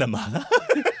 and the mother.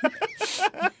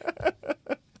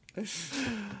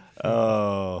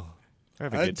 Oh, we're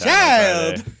having A good time on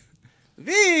child. Friday.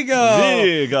 Vigo.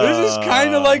 Vigo. This is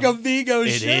kind of like a Vigo It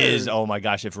shirt. is. Oh my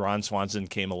gosh! If Ron Swanson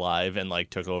came alive and like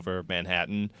took over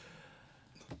Manhattan,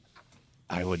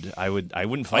 I wouldn't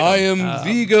fight I him. am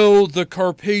Vigo the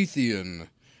Carpathian.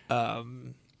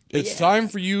 Um, It's time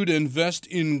for you to invest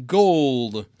in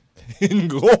gold. in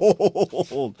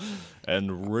gold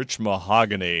and rich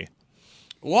mahogany.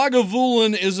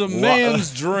 Lagavulin is a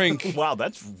man's drink. Wow,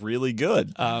 that's really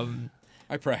good.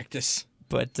 I practice.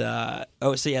 But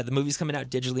so yeah, the movie's coming out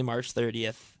digitally March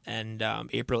 30th and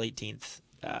April 18th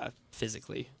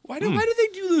physically. Why do they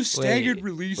do those staggered Wait,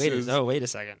 releases? Wait a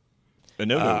second.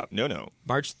 No.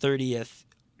 March 30th,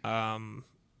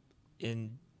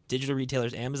 in digital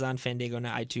retailers Amazon, Fandango,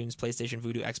 now iTunes, PlayStation,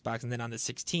 Vudu, Xbox, and then on the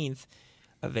 16th,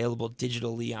 available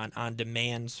digitally on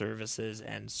on-demand services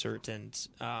and certain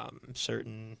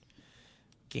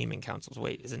gaming consoles.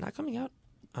 Wait, is it not coming out?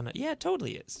 Yeah, it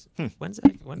totally is. When's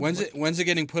When's it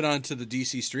getting put onto the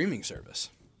DC streaming service?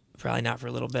 Probably not for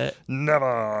a little bit.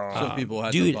 Never. So people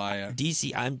had Dude, to buy it.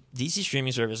 DC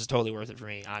streaming service is totally worth it for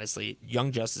me. Honestly,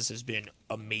 Young Justice has been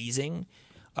amazing.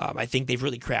 I think they've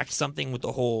really cracked something with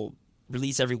the whole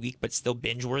release every week, but still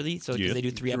binge worthy. So because Yep. they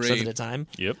do 3 episodes Great. at a time.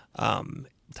 Yep.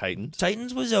 Titans.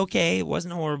 Titans was okay. It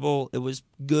wasn't horrible. It was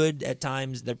good at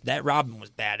times. That Robin was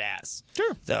badass.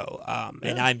 Sure. Though,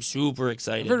 and I'm super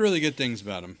excited. I've heard really good things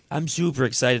about him. I'm super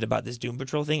excited about this Doom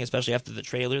Patrol thing, especially after the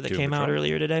trailer that Doom came out Patrol.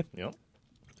 earlier today. Yep.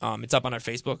 It's up on our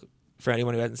Facebook for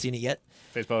anyone who hasn't seen it yet.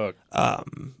 Facebook.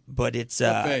 But it's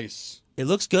Face. it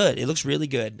looks good. It looks really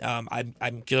good.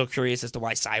 I'm still curious as to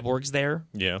why Cyborg's there.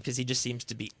 Yeah. Because he just seems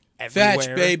to be everywhere.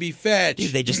 Fetch, baby, fetch.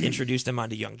 Dude, they just introduced him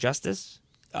onto Young Justice.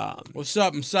 What's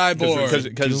up, I'm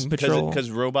Cyborg? Doom Patrol.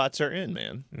 Because robots are in,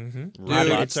 man. Mm-hmm.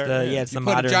 Robots are in. It's the You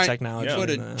put a modern giant- technology. You put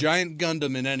a and, giant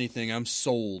Gundam in anything, I'm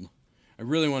sold. I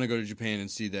really want to go to Japan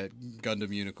and see that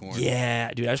Gundam unicorn.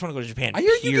 yeah, dude, I just want to go to Japan. I hear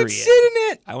you period. can sit in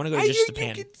it. I want to go I to just hear you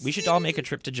Japan. can We should sit all in make a it.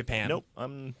 trip to Japan. Nope.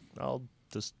 I'll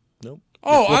just nope.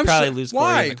 Oh, We'll I'm probably so- lose Corey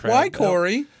in Why? the crowd. Why, Nope.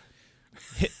 Corey?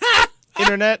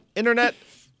 Internet.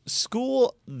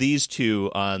 School these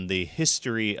two on the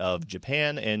history of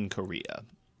Japan and Korea,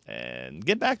 and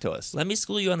get back to us. Let me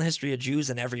school you on the history of Jews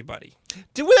and everybody.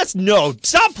 Dude,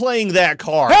 stop playing that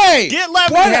card. Hey, let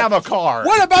me what- have a card.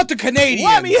 What about the Canadians?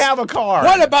 Let me have a card.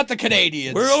 What about the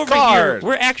Canadians? We're over Card. here.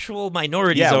 We're actual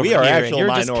minorities Yeah, over we are here, and actual you're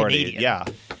just minority. Canadian. Yeah.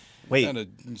 Wait. Kinda-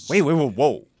 Wait,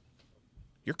 whoa.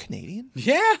 You're Canadian?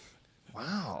 Yeah.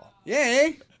 Wow. Yeah.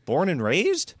 Born and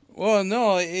raised? Well,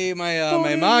 no, my Born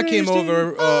my and mom came raised in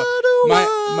over.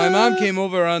 My mom came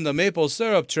over on the maple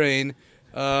syrup train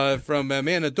from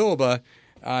Manitoba,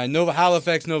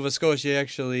 Halifax, Nova Scotia,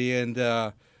 actually, and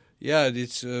yeah,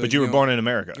 it's. But you were born in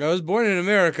America. I was born in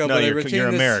America, No, but you're I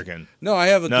American. No, I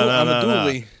have a. I'm a no.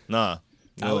 dually. Nah.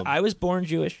 I was born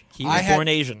Jewish. He was I had- born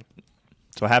Asian.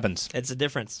 That's what happens. It's a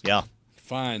difference. Yeah.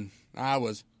 Fine, I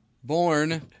was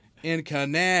born in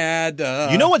Canada.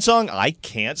 You know what song I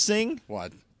can't sing?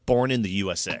 What? Born in the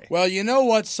USA. Well, you know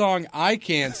what song I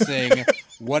can't sing?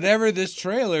 Whatever this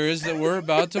trailer is that we're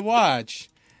about to watch.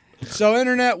 So,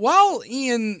 internet. While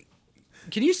Ian,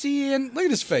 can you see Ian? Look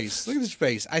at his face. Look at his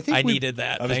face. I think I we needed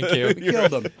that. Thank you. we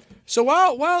killed him. So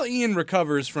while Ian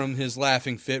recovers from his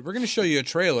laughing fit, we're going to show you a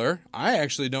trailer. I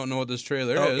actually don't know what this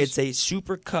trailer is. It's a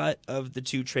super cut of the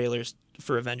two trailers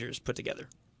for Avengers put together.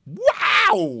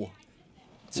 Wow!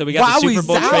 So we got the Wowie Super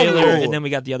Bowl zowie. trailer, and then we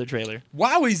got the other trailer.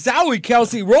 Wowie zowie,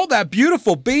 Kelsey. Roll that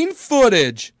beautiful bean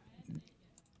footage.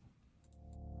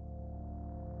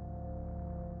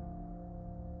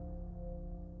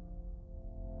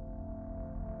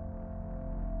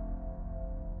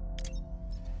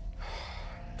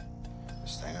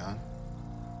 This thing on?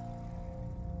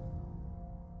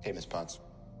 Hey, Miss Potts.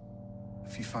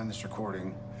 If you find this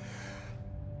recording,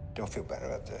 don't feel bad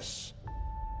about this.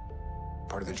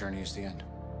 Part of the journey is the end.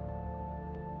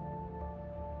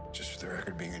 Just for the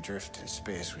record, being adrift in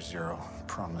space with zero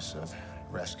promise of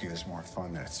rescue is more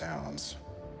fun than it sounds.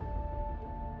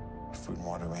 Food and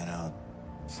water ran out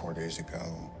 4 days ago.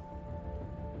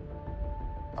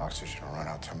 Oxygen will run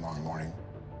out tomorrow morning.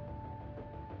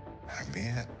 That'll be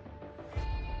it.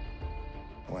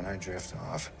 When I drift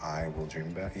off, I will dream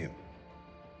about you.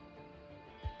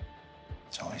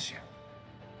 It's always you.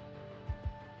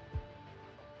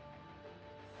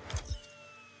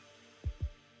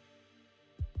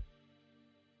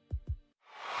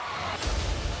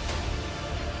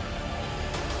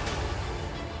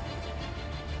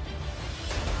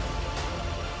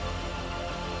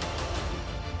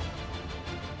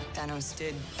 Thanos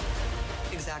did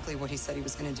exactly what he said he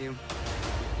was going to do.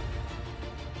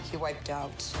 He wiped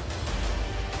out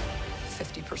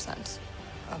 50%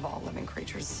 of all living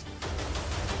creatures.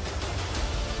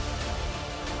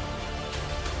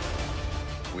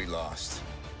 We lost.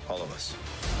 All of us.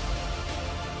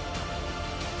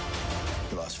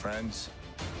 We lost friends.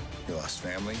 We lost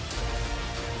family.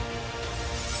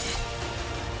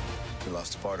 We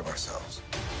lost a part of ourselves.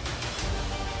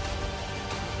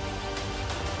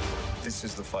 This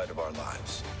is the fight of our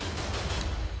lives.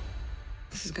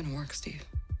 This is going to work, Steve.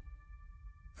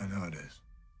 I know it is.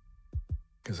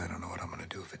 Because I don't know what I'm going to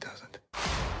do if it doesn't.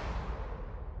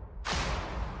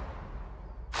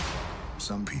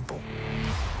 Some people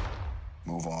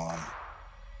move on.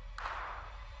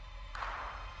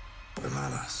 But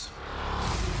not us.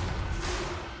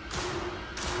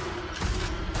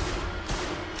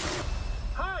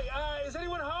 Hi, is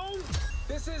anyone home?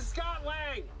 This is Scott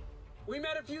Lang. We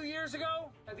met a few years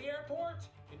ago at the airport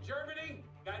in Germany.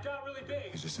 Got really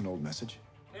big. Is this an old message?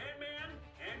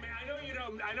 Ant-Man, I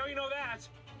know you know that.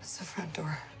 It's the front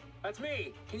door. That's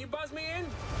me. Can you buzz me in?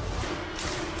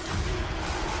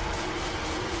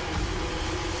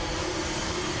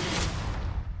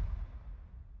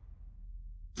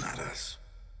 Not us.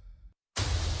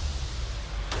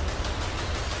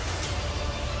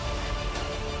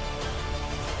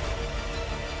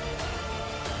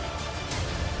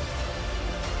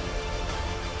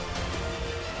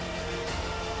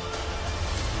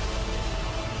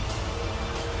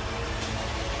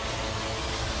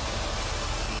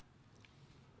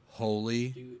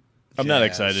 Holy. I'm not jazz.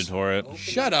 excited for it.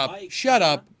 Shut up. Shut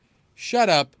up. Shut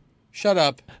up. Shut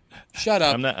up. Shut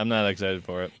up. I'm not excited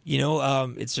for it. You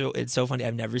know, it's so funny.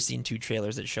 I've never seen two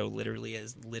trailers that show literally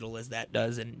as little as that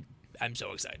does, and I'm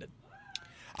so excited.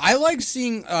 I like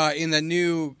seeing in that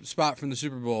new spot from the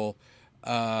Super Bowl,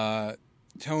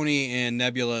 Tony and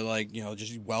Nebula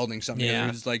just welding something Yeah.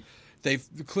 together. It's like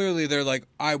they're like,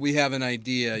 we have an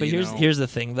idea. But you here's the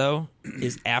thing though,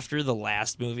 is after the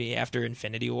last movie, after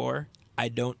Infinity War, I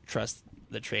don't trust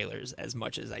the trailers as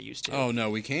much as I used to. Oh no,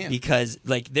 we can't. Because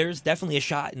there's definitely a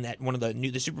shot in that one of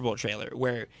the Super Bowl trailer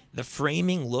where the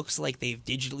framing looks like they've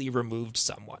digitally removed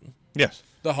someone. Yes.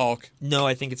 The Hulk. No,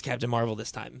 I think it's Captain Marvel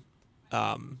this time.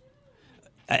 There's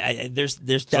So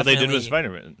definitely they did with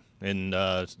Spider-Man in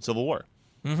Civil War.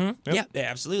 Yeah,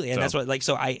 absolutely, and So- that's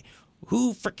what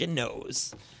who freaking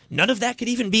knows? None of that could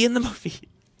even be in the movie.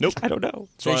 Nope. I don't know.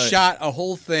 They shot a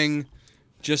whole thing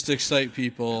just to excite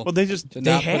people. Well, they just to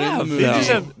not put it in the have, movie. They just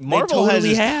though. have, Marvel totally has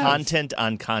this have. content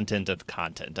on content of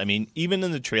content. I mean, even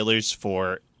in the trailers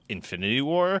for Infinity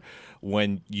War,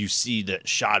 when you see the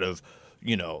shot of,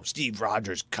 Steve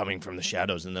Rogers coming from the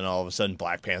shadows, and then all of a sudden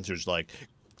Black Panther's like,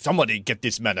 somebody get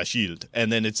this man a shield.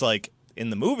 And then it's like, in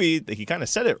the movie, he kind of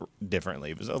said it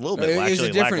differently. It was a little bit It was a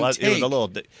actually different lackluster. It was a take.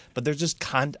 little, but there's just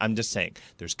I'm just saying,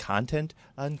 there's content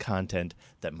on content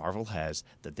that Marvel has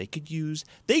that they could use.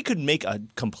 They could make a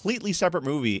completely separate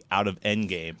movie out of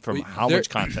Endgame from how there- much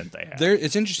content they have.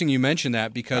 It's interesting you mentioned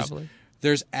that because Probably.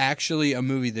 there's actually a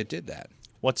movie that did that.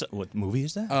 What movie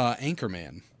is that?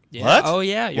 Anchorman. Yeah. What? Oh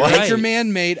yeah, you're What? right.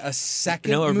 Anchorman made a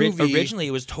second No, movie. originally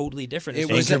it was totally different. It It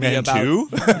was was supposed to be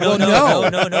Anchorman about 2?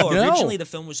 no. No. Originally, the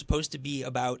film was supposed to be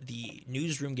about the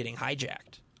newsroom getting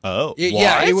hijacked. Oh,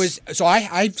 Yeah, it what? was. So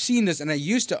I've seen this, and I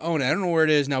used to own it. I don't know where it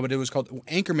is now, but it was called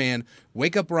Anchorman: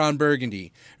 Wake Up Ron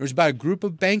Burgundy. It was about a group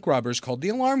of bank robbers called the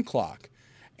Alarm Clock,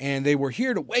 and they were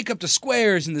here to wake up the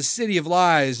squares in the city of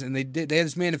lies. And they had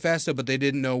this manifesto, but they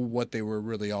didn't know what they were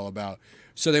really all about.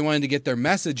 So they wanted to get their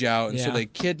message out, and so Yeah. they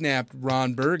kidnapped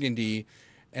Ron Burgundy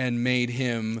and made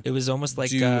him. It was almost like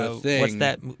Do a thing.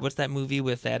 what's that movie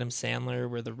with Adam Sandler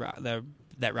where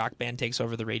that rock band takes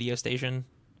over the radio station?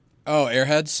 Oh,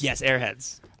 Airheads. Yes,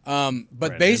 Airheads. But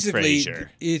Brendan basically,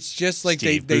 Fraser. it's just like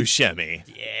Steve they Buscemi.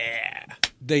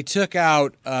 they took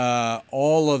out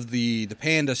all of the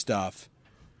panda stuff.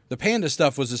 The panda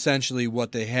stuff was essentially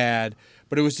what they had,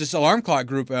 but it was this alarm clock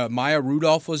group. Maya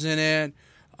Rudolph was in it.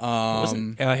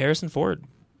 Harrison Ford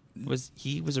was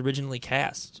originally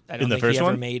cast. I don't In the think first he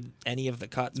ever one? made any of the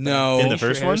cuts. but No. I'm In pretty the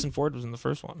first sure one? Harrison Ford was in the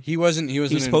first one. He wasn't. He He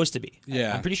was in- supposed to be.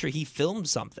 Yeah. I'm pretty sure he filmed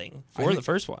something I for think- the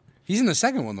first one. He's in the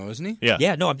second one though, isn't he? Yeah.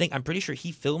 Yeah, no, I'm pretty sure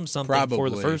he filmed something for the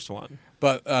Probably. first one.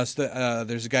 But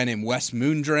there's a guy named Wes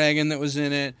Moondragon that was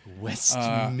in it. West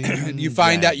You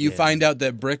find out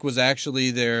that Brick was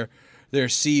actually their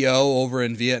CEO over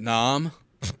in Vietnam,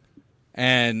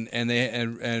 and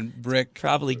Brick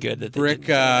Probably good that they Brick.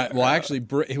 didn't- Well, actually,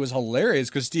 it was hilarious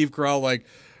because Steve Carell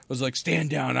was like, "Stand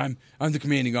down! I'm the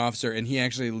commanding officer," and he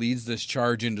actually leads this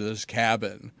charge into this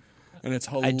cabin, and it's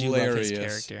I hilarious. do love his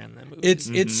character in that movie.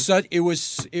 It's such it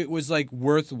was like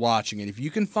worth watching it. If you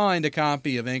can find a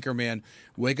copy of Anchorman,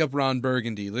 Wake Up Ron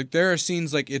Burgundy. Like there are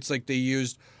scenes like it's like they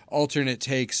used alternate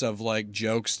takes of like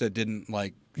jokes that didn't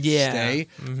like stay.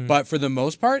 But for the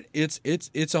most part, it's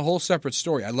a whole separate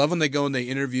story. I love when they go and they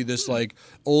interview this like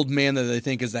old man that they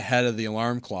think is the head of the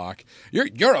alarm clock.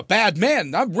 You're a bad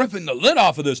man. I'm ripping the lid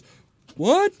off of this.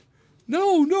 What?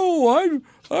 No, I'm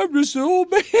just an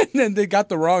old man. And they got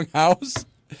the wrong house.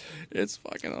 It's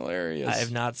fucking hilarious. I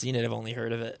have not seen it. I've only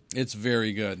heard of it. It's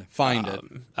very good. Find it.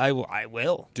 I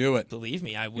will. Do it. Believe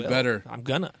me, I will. better. I'm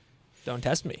gonna. Don't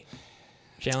test me.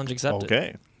 Challenge accepted.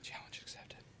 Okay. Challenge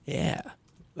accepted. Yeah.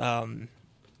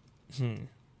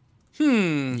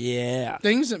 Yeah.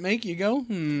 Things that make you go,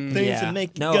 Things Yeah. that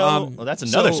make you No, go. Well, that's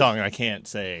another so- song I can't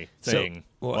say. Sing.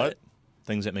 what?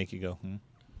 Things that make you go.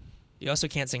 You also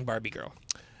can't sing Barbie Girl.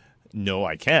 No,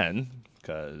 I can.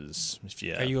 Because if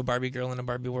you. Are you a Barbie girl in a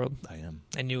Barbie world? I am.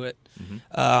 I knew it.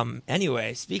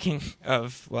 Anyway, speaking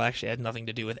of, well, actually, it had nothing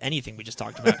to do with anything we just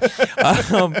talked about.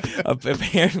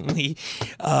 Apparently,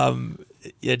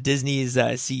 Disney's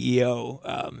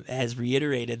CEO has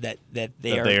reiterated that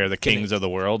they are the kings of the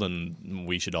world, and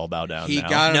we should all bow down he now.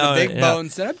 got No, on a big no. boat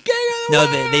and said, "I'm king of the No,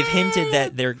 world." they've hinted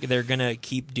that they're gonna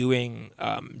keep doing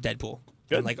Deadpool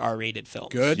Good. and like R-rated films.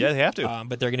 Good. Yeah, they have to.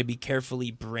 But they're gonna be carefully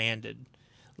branded.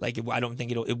 Like I don't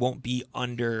think it won't be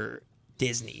under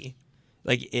Disney.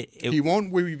 Like He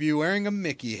won't be wearing a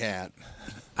Mickey hat.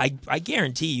 I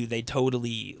guarantee you they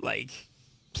totally like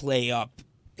play up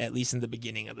at least in the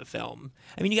beginning of the film.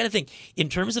 I mean, you got to think in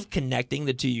terms of connecting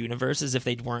the two universes. If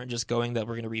they weren't just going that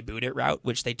we're going to reboot it route,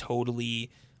 which they totally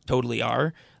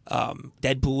are,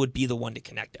 Deadpool would be the one to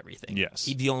connect everything. Yes.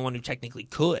 He'd be the only one who technically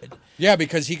could. Yeah,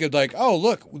 because he could like, oh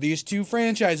look, these two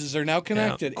franchises are now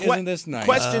connected. Isn't this nice?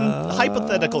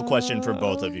 Hypothetical question for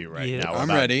both of you right yeah. now I'm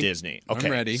about ready. Disney. I'm Okay,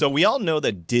 ready. So we all know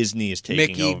that Disney is taking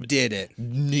Mickey over. did it.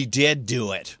 He did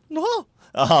do it.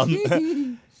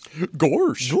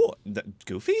 Gorsh.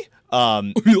 Goofy?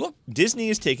 Disney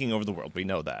is taking over the world. We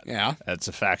know that. Yeah. That's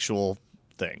a factual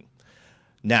thing.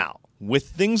 Now, with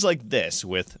things like this,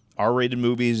 with R-rated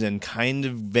movies and kind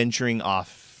of venturing off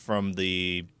from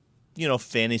the,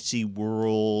 fantasy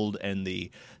world and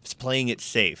playing it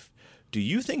safe, do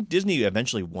you think Disney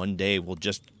eventually one day will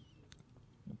just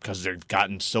because they've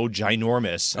gotten so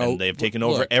ginormous Oh, and they've taken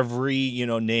over look. every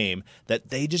name that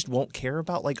they just won't care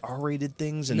about like R-rated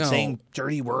things and No. saying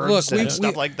dirty words Look, and we-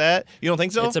 stuff we- like that. You don't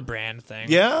think so? It's a brand thing.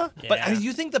 yeah? But Yeah.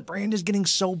 you think the brand is getting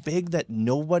so big that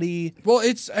nobody? Well,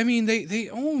 they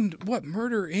owned what,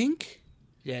 Murder Inc.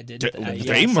 Yeah, did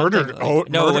They murdered.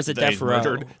 no, was it they Death Row?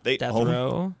 murdered- They Death owned-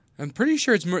 Row. I'm pretty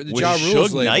sure it's the Was Ja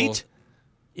Rule's Suge label. Knight?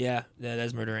 Yeah,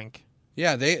 that's Murder Inc.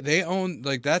 Yeah, they own,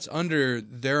 like, that's under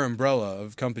their umbrella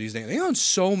of companies. They own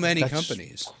so many That's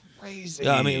companies. Crazy.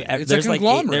 I mean, It's a there's like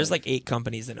conglomerate. 8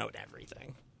 companies that own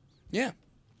everything. Yeah.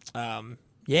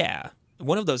 Yeah,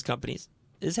 one of those companies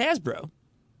is Hasbro.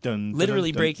 Dun, dun,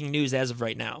 Literally dun. breaking news as of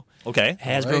right now. Okay.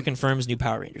 Hasbro right. confirms new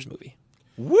Power Rangers movie.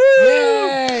 Woo!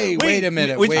 Hey, wait a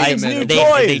minute. which Wait a means minute. new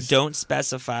They toys. don't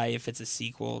specify if it's a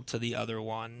sequel to the other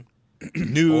one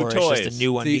New or toys. it's just a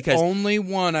new one The because only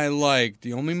one I liked,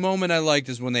 the only moment I liked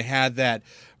is when they had that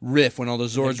riff when all the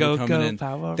Zords Go, were coming go, in.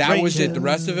 Power That was it. The Rangers.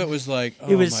 rest of it was like, oh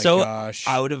it was my so gosh.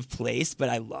 out of place, but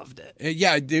I loved it.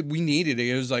 Yeah, we needed it.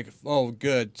 It was like, oh,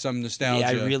 good, some nostalgia.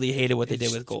 Yeah, I really hated what they did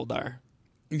It's- with Goldar.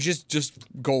 just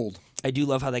gold. I do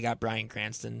love how they got Bryan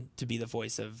Cranston to be the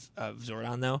voice of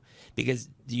Zordon, though, because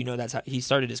do you know that's how he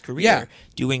started his career Yeah.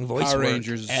 doing voice Power work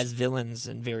Rangers. as villains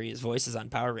and various voices on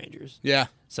Power Rangers. Yeah,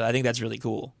 So I think that's really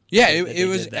cool. yeah. that It they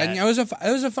was, did that. and it was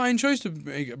a fine choice to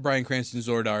make Bryan Cranston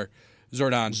Zordon.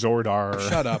 Zordar.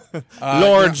 Shut up,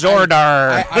 Lord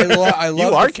Zordar. I love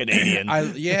You are the- Canadian.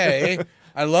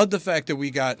 I love the fact that we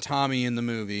got Tommy in the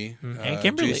movie And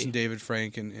Kimberly. Jason David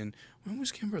Frank, and when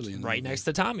was Kimberly in the Right movie? next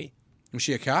to Tommy. Was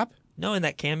she a cop? No, in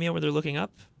that cameo where they're looking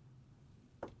up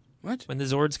What? when the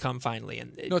Zords come finally,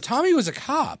 and No, Tommy was a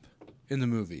cop in the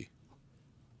movie.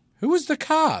 Who was the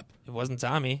cop? it wasn't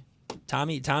Tommy.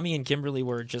 Tommy and Kimberly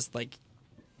were just like,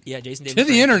 yeah, Jason David. To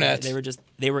the Frank, internet.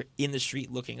 They were in the street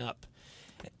looking up.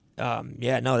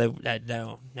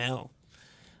 No.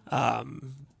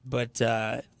 But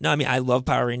no, I mean, I love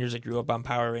Power Rangers. I grew up on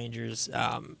Power Rangers.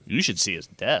 You should see his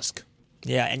desk.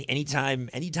 Yeah, anytime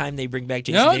they bring back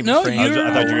Jason No, David no, Frank, I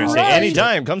thought you were going to say, Right.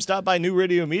 anytime, come stop by New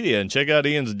Radio Media and check out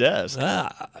Ian's desk.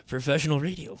 professional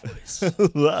radio voice.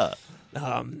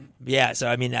 Yeah, so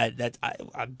I mean,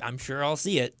 I'm sure I'll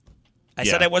see it. I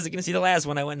said Yeah. I wasn't going to see the last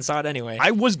one. I went and saw it anyway.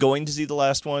 I was going to see the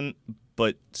last one,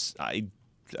 but I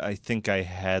think I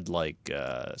had like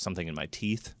something in my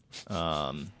teeth,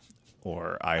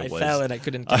 or I was. fell and I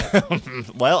couldn't get up.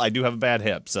 Well, I do have a bad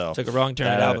hip, so Took a wrong turn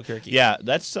at Albuquerque. Yeah,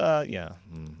 that's yeah.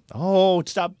 Oh,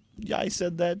 stop! Yeah, I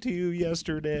said that to you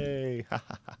yesterday.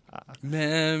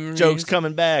 Memories. Jokes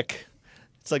coming back.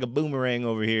 It's like a boomerang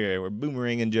over here. We're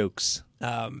boomeranging jokes.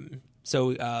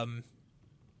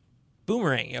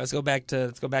 Boomerang. Yeah, let's go back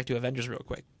to Avengers real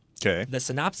quick. Okay. The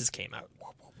synopsis came out.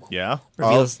 Yeah.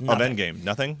 Reveals Of nothing. Endgame.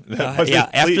 Nothing. Yeah,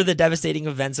 after the devastating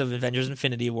events of Avengers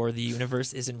Infinity War, the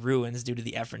universe is in ruins due to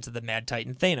the efforts of the Mad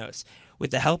Titan Thanos.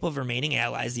 With the help of remaining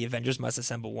allies, the Avengers must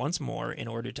assemble once more in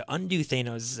order to undo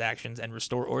Thanos' actions and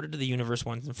restore order to the universe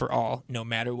once and for all, no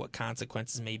matter what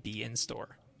consequences may be in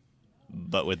store.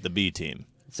 But with the B team.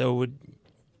 So would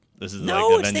This is No,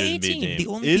 like it's the Avengers A B team. team. The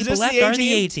only Is people this left the are A-team?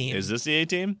 the A team. Is this the A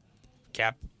team?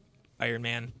 Cap, Iron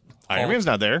Man, Iron Hulk. Man's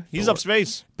not there. He's Thor. up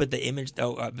space. But the image.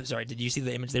 Sorry. Did you see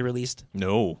the image they released?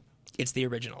 No. It's the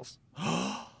originals.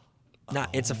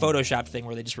 It's a Photoshop thing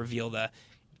where they just reveal the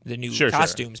new Sure.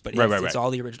 costumes, but Right, it's right.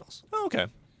 all the originals. Oh, okay.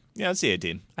 Yeah, it's the A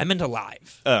team. I meant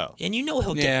alive. Oh. And you know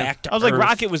he'll get Yeah. back to I was like, Earth.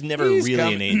 Rocket was never He's really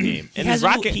coming. an A team. He And has,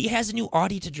 Rocket. he has a new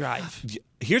Audi to drive.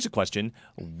 Here's a question: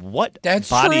 That's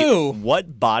true.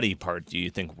 What body part do you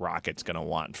think Rocket's gonna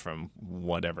want from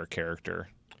whatever character?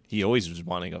 He always was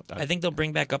wanting. I think they'll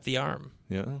bring back up the arm.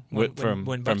 Yeah. when from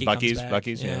Bucky comes Bucky's. back.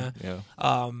 Bucky's. Yeah.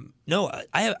 Yeah. No,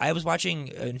 I was watching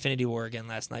Infinity War again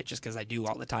last night just because I do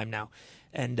all the time now,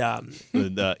 and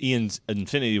The Ian's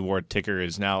Infinity War ticker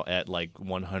is now at like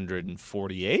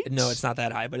 148. no, it's not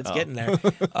that high, but it's getting there.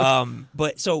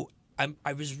 But so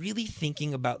I was really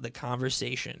thinking about the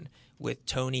conversation with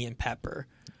Tony and Pepper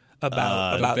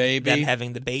about baby? them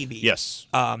having the baby. Yes.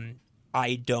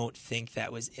 I don't think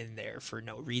that was in there for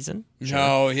no reason.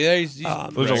 No, he's There's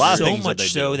a lot of so things that much they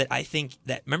so do. that I think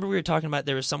that remember we were talking about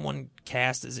there was someone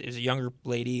cast as a younger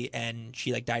lady and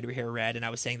she like dyed her hair red and I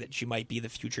was saying that she might be the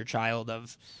future child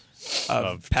of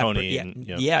Of Pepper. Tony Yeah, and-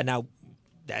 yeah. yeah. Now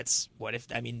that's what if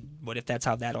that's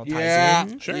how that all ties yeah,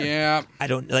 in? Sure. yeah. I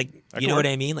don't like you can know what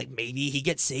work. I mean. Like maybe he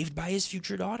gets saved by his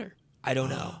future daughter. I don't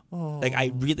know. Like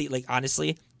I really like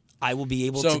honestly. I will be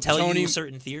able So, to tell Tony- you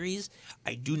certain theories.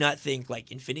 I do not think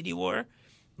like Infinity War,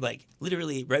 like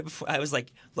literally right before I was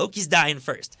like Loki's dying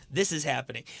first. This is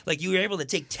happening. Like you were able to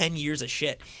take 10 years of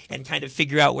shit and kind of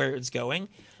figure out where it's going.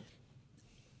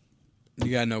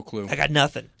 You got no clue. I got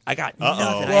nothing. I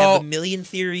Uh-oh. have Well, a million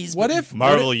theories. what but if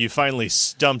Marvel, you finally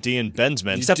stumped Ian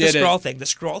Bensman. except the did it. scroll thing. The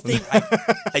scroll thing,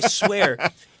 I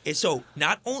swear. Is so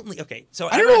not only okay. So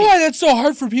I don't know why that's so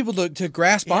hard for people to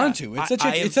grasp Yeah, onto. It's such a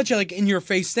I have- it's such a like in your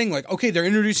face thing. Like, okay, they're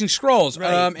introducing Skrulls,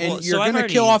 Right. and Well, you're so I've gonna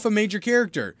kill already- off a major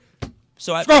character.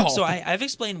 I've Scroll. I've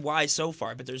explained why so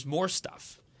far, but there's more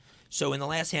stuff. So in the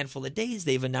last handful of days,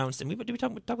 they've announced, and did we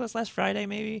talk about this last Friday?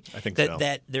 Maybe I think that so.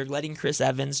 that they're letting Chris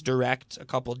Evans direct a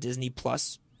couple Disney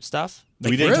Plus stuff.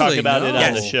 We didn't talk really? about it No.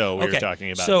 on the show. We Okay. were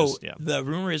talking about so just, yeah. the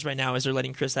rumor is right now is they're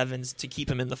letting Chris Evans, to keep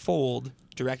him in the fold,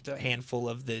 direct a handful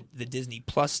of the Disney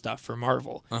Plus stuff for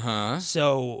Marvel. Uh-huh.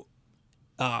 So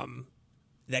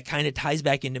that kind of ties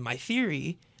back into my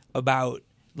theory about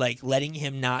like letting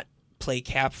him not play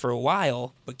Cap for a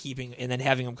while, but keeping and then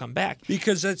having him come back.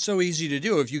 Because that's so easy to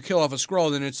do. If you kill off a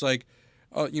Skrull, then it's like,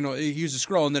 he's a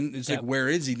Skrull, and then it's Yep. like, where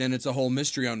is he? Then it's a whole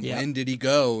mystery on Yep. when did he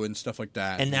go and stuff like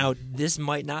that. And now this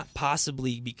might not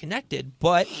possibly be connected,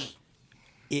 but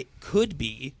it could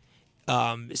be,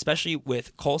 especially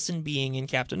with Coulson being in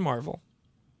Captain Marvel.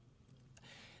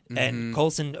 And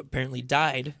Coulson apparently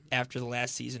died after the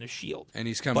last season of S.H.I.E.L.D. And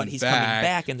he's coming but he's back, coming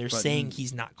back, and they're but- saying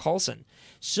he's not Coulson.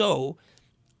 So,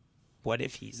 what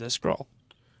if he's a Skrull?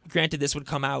 Granted, this would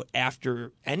come out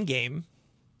after Endgame,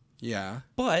 yeah,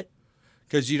 but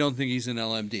because you don't think he's an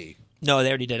LMD. no, they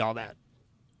already did all that.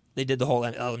 They did the whole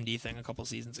LMD thing a couple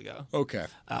seasons ago. Okay.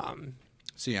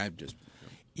 See, I just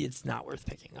It's not worth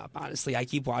picking up, honestly. I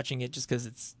keep watching it just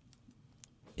because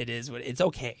it is what it's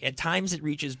okay. At times, it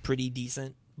reaches pretty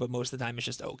decent, but most of the time, it's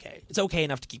just okay. It's okay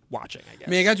enough to keep watching, I guess.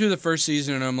 I mean, I got through the first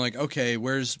season, and I'm like, okay,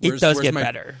 where's does where's get my,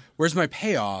 better. Where's my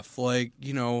payoff? Like,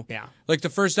 Yeah. like the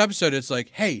first episode, it's like,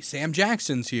 hey, Sam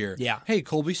Jackson's here. Yeah. Hey,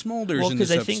 Colby Smulders Well, in this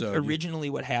because I episode. think originally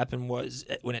what happened was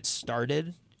when it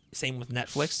started, same with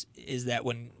Netflix, is that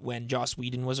when Joss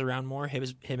Whedon was around more, him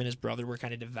and his brother were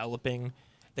kind of developing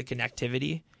the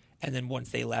connectivity, and then once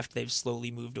they left, they've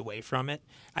slowly moved away from it.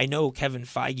 I know Kevin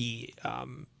Feige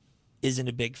isn't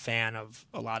a big fan of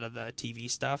a lot of the TV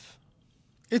stuff.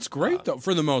 It's great though,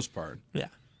 for the most part. Yeah.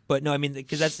 But no, I mean,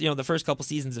 because that's, the first couple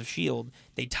seasons of S.H.I.E.L.D.,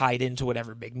 they tied into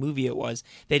whatever big movie it was.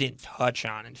 They didn't touch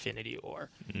on Infinity War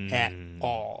at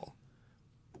all.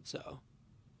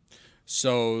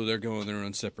 So they're going their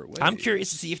own separate ways. I'm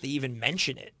curious to see if they even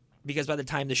mention it, because by the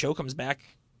time the show comes back,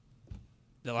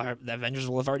 the Avengers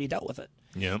will have already dealt with it.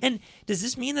 Yeah. And does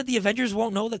this mean that the Avengers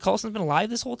won't know that Coulson's been alive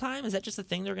this whole time? Is that just a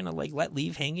thing they're gonna let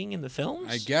leave hanging in the films?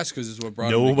 I guess because it's what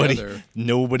brought them together.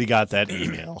 Nobody got that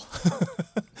email.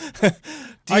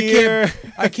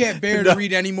 I can't bear to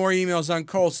read any more emails on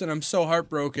Coulson. I'm so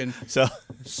heartbroken. So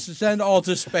Send all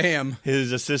to spam.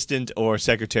 his assistant or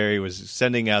secretary was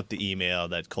sending out the email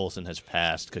that Coulson has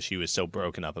passed because she was so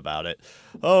broken up about it.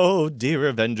 Oh, dear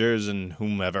Avengers and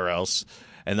whomever else.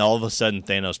 And all of a sudden,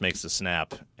 Thanos makes the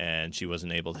snap, and she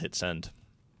wasn't able to hit send.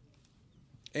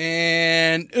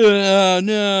 And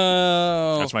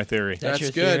no, That's my theory. That's That's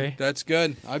your good. theory? That's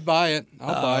good. I'd buy it.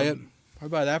 I'll buy it.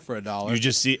 I'd buy that for $1. You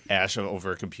just see Ash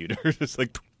over a computer, just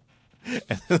like,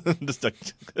 just like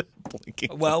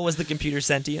blinking. Well, was the computer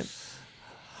sentient?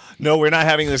 No, we're not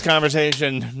having this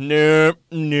conversation. Nope.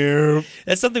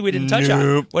 That's something we didn't touch on.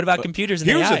 Nope. What about computers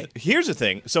and AI? Here's the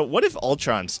thing. So, what if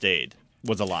Ultron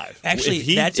was alive? Actually, If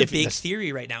he- that's a if big this-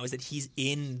 theory right now. Is that he's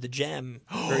in the gem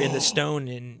or in the stone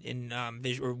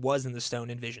or was in the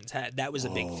stone in Vision's head? That was a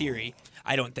big theory.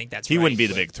 I don't think that's He right, wouldn't be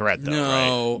the but- big threat, though.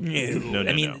 No. Right? No.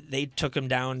 I mean, no. they took him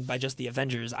down by just the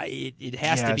Avengers. It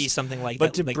has to be Yes. something like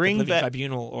But that, to like bring the Living back-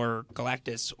 Tribunal or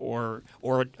Galactus or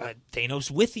Thanos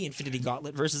with the Infinity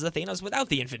Gauntlet versus a Thanos without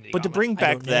the Infinity But to Gauntlet. bring I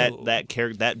back don't know. that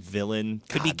character, that villain,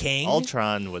 Could be God, Kang?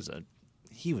 Ultron was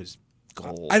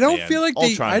gold. I don't man. feel like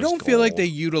Ultron I was don't feel like gold. they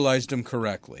utilized him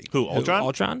correctly. Who Ultron? Who,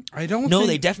 Ultron? I don't No, think-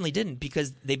 they definitely didn't,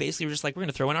 because they basically were just like, we're going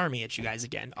to throw an army at you guys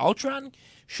again. Ultron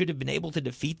should have been able to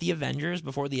defeat the Avengers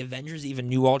before the Avengers even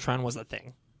knew Ultron was a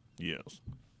thing. Yes,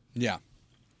 Yeah.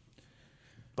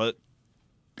 but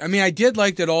I mean, I did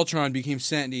like that Ultron became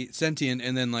sentient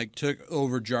and then like took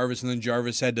over Jarvis, and then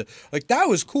Jarvis had to that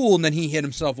was cool, and then he hid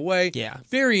himself away. Yeah.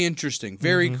 Very interesting,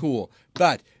 very cool.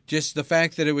 But just the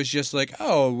fact that it was just like,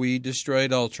 oh, we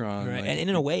destroyed Ultron. Right. like- And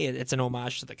in a way, it's an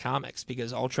homage to the comics,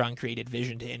 because Ultron created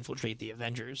Vision to infiltrate the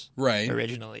Avengers Right.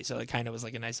 originally. So it kind of was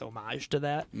like a nice homage to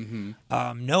that.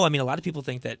 Mm-hmm. No, I mean, a lot of people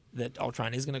think that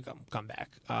Ultron is going to come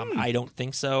back. I don't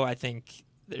think so. I think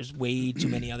there's way too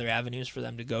many other avenues for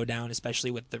them to go down,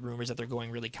 especially with the rumors that they're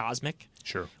going really cosmic.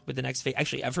 sure. With the next phase.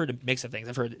 Actually, I've heard a mix of things.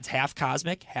 I've heard it's half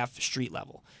cosmic, half street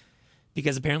level.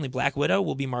 Because apparently Black Widow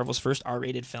will be Marvel's first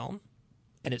R-rated film.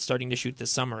 and it's starting to shoot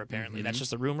this summer. Apparently, that's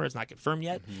just a rumor; it's not confirmed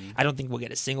yet. I don't think we'll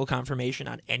get a single confirmation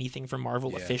on anything from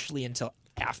Marvel officially until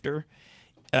after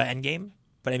Endgame.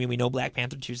 But I mean, we know Black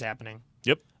Panther 2 is happening.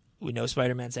 Yep. We know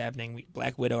Spider-Man's happening.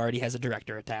 Black Widow already has a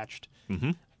director attached.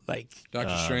 Mm-hmm. Like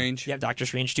Doctor Strange. Yeah, Doctor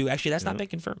Strange 2. Actually, that's not been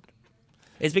confirmed.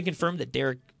 It's been confirmed that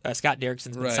Scott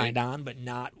Derrickson's been signed on, but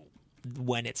not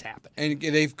when it's happened. And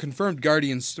they've confirmed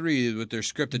Guardians 3 with their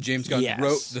script that James Gunn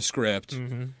wrote the script,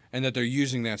 and that they're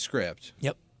using that script.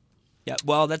 Yep. Yeah.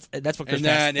 Well, that's what Chris And Pratt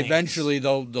then thinks. eventually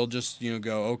they'll just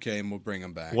go, okay, and we'll bring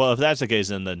him back. Well, if that's the case,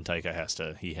 then Taika has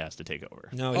to take over.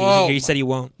 No, he said he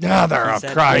won't. Mother of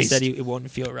Christ! He said it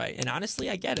won't feel right. And honestly,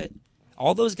 I get it.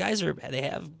 All those guys they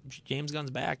have James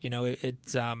Gunn's back.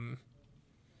 It's I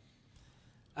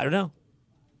don't know.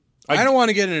 I don't want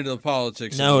to get into the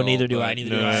politics. No, of it neither all, do but- I. Neither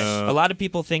do I. A lot of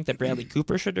people think that Bradley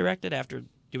Cooper should direct it after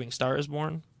doing Star is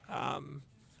Born.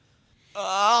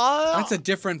 That's a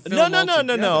different film. No.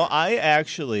 altogether. I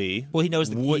actually. Well, he knows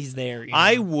that he's there.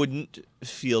 I wouldn't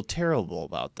feel terrible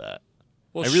about that.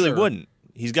 Well, I really sure. wouldn't.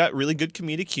 He's got really good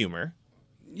comedic humor,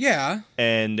 Yeah.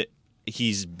 and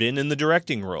he's been in the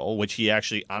directing role, which he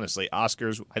actually, honestly,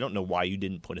 Oscars. I don't know why you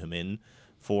didn't put him in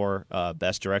for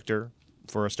Best Director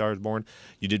for A Star Is Born.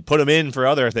 You did put him in for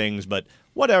other things, but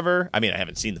whatever. I mean, I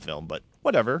haven't seen the film, but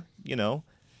whatever.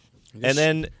 And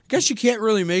then I guess you can't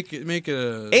really make an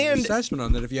And- assessment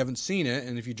on that if you haven't seen it,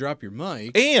 and if you drop your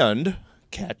mic. and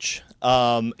catch.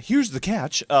 Here's the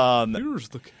catch. Here's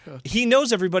the cat. He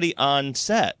knows everybody on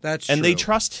set. That's and they true.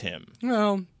 trust him.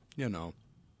 Well,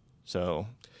 So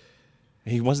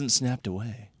he wasn't snapped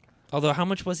away. Although, how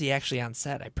much was he actually on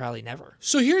set? I probably never.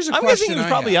 So here's a I'm question. guessing he was I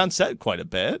probably have. on set quite a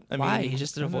bit. Why? He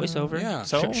just did a voiceover. yeah.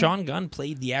 So? Sean Gunn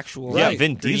played the actual. Yeah, Right.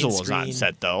 Vin green Diesel was on screen.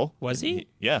 set though. Was he?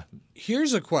 Yeah.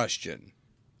 Here's a question.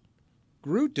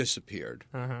 Groot disappeared.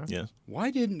 Yeah. Why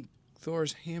didn't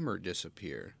Thor's hammer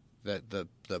disappear? That the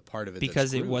part of it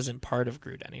Because that's it Groot? wasn't part of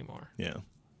Groot anymore. Yeah.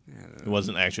 It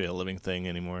wasn't actually a living thing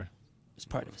anymore. It was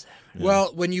part of his.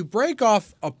 Well, when you break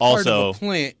off a part Also- of a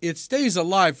plant, it stays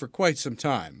alive for quite some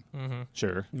time.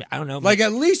 Sure. I don't know. Like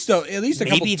at least a couple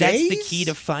maybe that's days. the key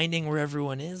to finding where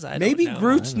everyone is. Maybe don't know.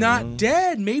 Groot's not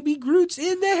dead. Maybe Groot's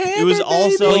in the hammer. It was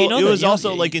also Well, you know it that- was you know-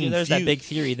 also like you know, there's that infused- big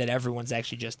theory that everyone's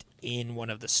actually just in one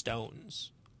of the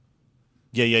stones.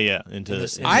 Yeah. Into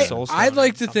this- into- I Soul Stone I'd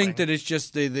like or to think something. that it's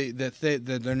just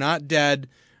that they're not dead.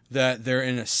 That they're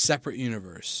in a separate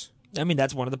universe. I mean,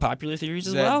 that's one of the popular theories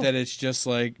as well. That it's just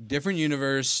like different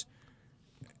universe.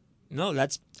 No,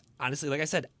 that's honestly, like I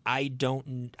said, I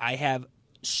have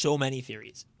so many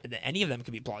theories that any of them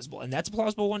could be plausible, and that's a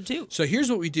plausible one too. So here's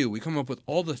what we do: we come up with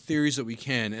all the theories that we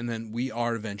can, and then we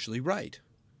are eventually right.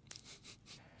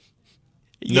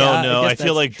 No, I guess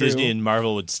feel that's like true. Disney and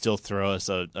Marvel would still throw us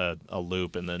a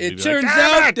loop, and then we'd It be turns like,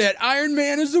 "Damn out it!" that Iron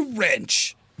Man is a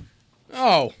wrench.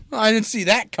 Oh, I didn't see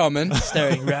that coming.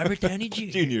 starring Robert Downey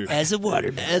Jr. Jr. as a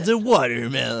watermelon. As a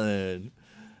watermelon.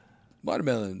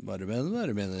 Watermelon.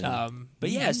 But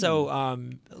yeah, so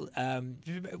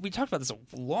we talked about this a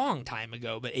long time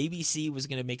ago, but ABC was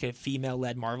going to make a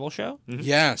female-led Marvel show.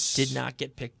 Yes. Did not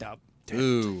get picked up.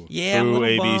 Ooh. Yeah, I'm a Boo,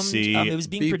 little ABC. bummed. It was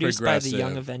being Be produced by the progressive.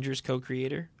 Young Avengers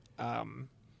co-creator.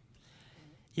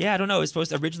 Yeah, I don't know. It was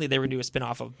supposed to, originally they were going to do a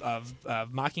spin-off of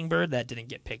Mockingbird that didn't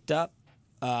get picked up.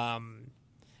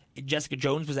 Jessica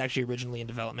Jones was actually originally in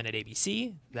development at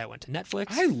ABC. That went to Netflix.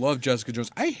 I love Jessica Jones.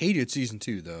 I hated season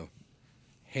 2 though.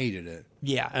 Hated it.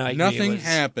 Yeah, I agree. Nothing It was-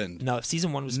 happened. No,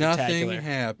 season 1 was Nothing spectacular.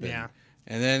 happened. Yeah.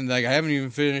 And then I haven't even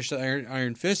finished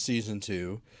Iron Fist season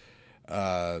 2.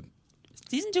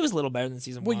 Season 2 is a little better than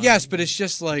season 1. Well, yes, but it's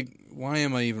just like, why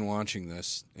am I even watching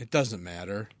this? It doesn't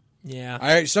matter.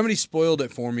 Yeah. Somebody spoiled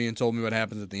it for me and told me what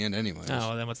happens at the end anyways.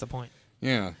 Oh, then what's the point?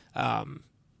 Yeah.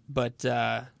 But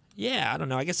yeah, I don't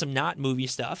know. I guess some not movie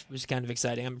stuff, which is kind of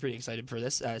exciting. I'm pretty excited for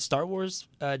this. Star Wars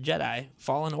Jedi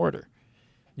Fallen Order,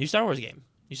 new Star Wars game,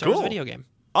 new Star Wars Cool. video game.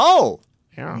 Oh,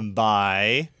 Yeah.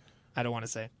 bye. I don't want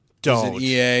to say. Is Don't. it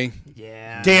EA?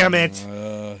 Yeah. Damn it.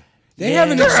 They Yeah.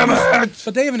 have an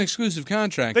but they have an exclusive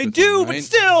contract. They with do, them, but right?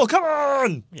 still, come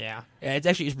on. Yeah. It's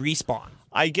actually Respawn.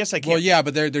 I guess I can't. Well, yeah,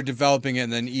 but they're developing it,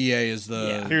 and then EA is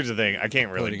the. Yeah. Here's the thing. I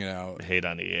can't really Putting it out. hate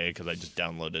on EA because I just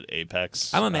downloaded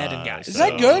Apex. I'm a Madden guy. Is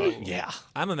that good? Yeah.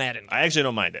 I'm a Madden guy. I actually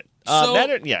don't mind it.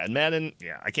 Madden,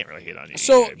 I can't really hate on you.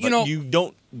 So, but you know- you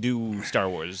don't do Star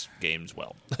Wars games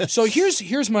well. So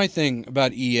here's my thing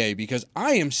about EA, because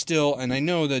I am still, and I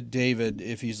know that David,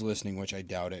 if he's listening, which I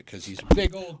doubt it, because he's a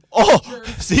big old.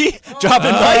 See,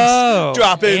 dropping mics,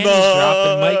 dropping and he's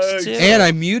dropping mics too. And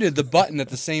I muted the button at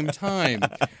the same time.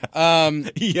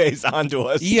 EA's onto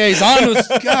us. EA's on us.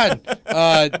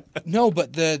 God. No,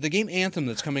 but the game Anthem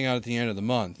that's coming out at the end of the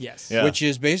month. Yes. Yeah. Which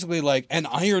is basically like an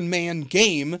Iron Man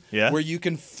game Yeah. where you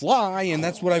can fly, and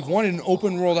that's what I've wanted, an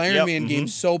open world Iron Yep, Man game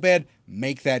so bad.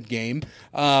 Make that game.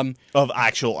 Of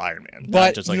actual Iron Man, not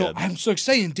But just you like know, I'm so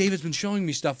excited. And David's been showing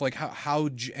me stuff like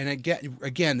and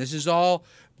again, this is all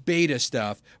beta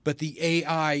stuff, but the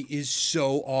AI is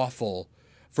so awful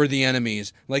for the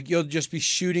enemies. Like, you'll just be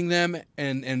shooting them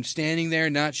and standing there,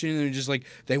 not shooting them, and just like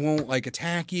they won't like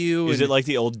attack you. Is and it like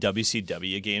the old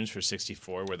WCW games for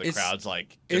 64 where the It's- crowd's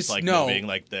like it's- just like no. moving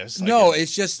like this? Like no,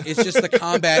 it's just the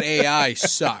combat AI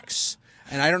sucks.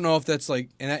 And I don't know if that's like,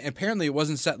 and apparently it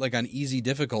wasn't set like on easy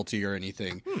difficulty or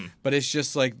anything, but it's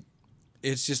just like,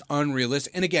 it's just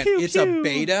unrealistic. And again, it's a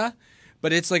beta,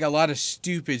 but it's like a lot of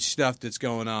stupid stuff that's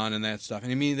going on and that stuff.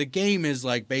 And I mean, the game is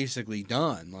like basically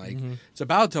done. Like it's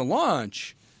about to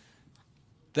launch.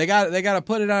 They got to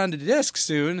put it on the disc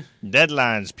soon.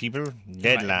 deadlines, people.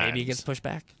 Deadlines. Maybe it gets pushed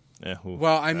back. Yeah,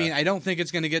 Well, I mean, I don't think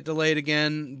it's going to get delayed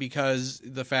again because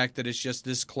the fact that it's just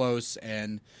this close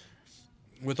and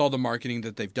with all the marketing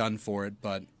that they've done for it,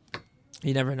 but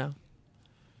You never know.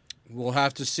 we'll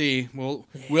have to see. Will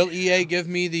EA give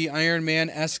me the Iron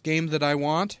Man-esque game that I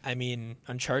want? I mean,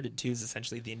 Uncharted 2 is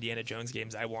essentially the Indiana Jones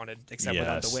games I wanted, except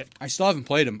without the Yes. whip. I still haven't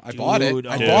played them. I bought it. Dude,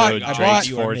 I oh bought. my I God, bought.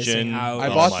 you are missing Fortune. out. I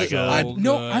Oh bought my the. God.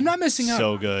 No, good. I'm not missing out.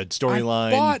 So good.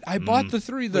 Storyline. I bought the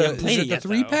three. We haven't Is played it it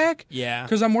the yet, 3-pack? Yeah.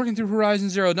 Because I'm working through Horizon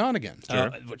Zero Dawn again.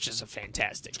 Which is a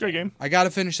fantastic Great game. I got to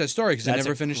finish that story because I That's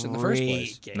never a finished it in the first great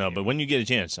place. game. No, but when you get a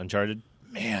chance, Uncharted,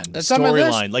 man, the That's on my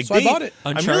list, storyline. Like so I bought it.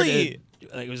 I'm Uncharted, really,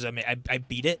 like, it was I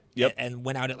beat it Yep. and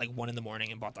went out at like 1 a.m.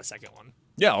 and bought the second one.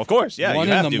 yeah, of course, yeah. 1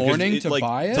 you in have the to, 'cause morning to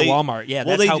buy it? To they- Walmart. Yeah,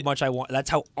 well, that's how they- much I want. That's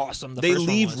how awesome the They first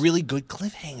leave one was. really good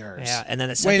cliffhangers. Yeah, and then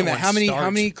the second Wait a minute. one How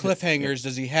many starts- cliffhangers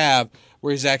does he have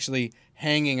where he's actually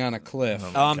hanging on a cliff?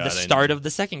 God, the I start know. of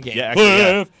the second game. Yeah, actually,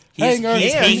 yeah. He is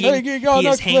Hangers hanging on he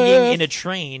a is hanging cliff. in a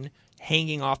train,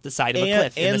 hanging off the side of a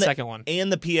cliff in the second one.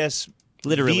 and the PS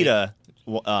Literally. Vita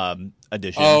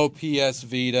edition. Oh, PS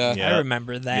Vita. Yeah. I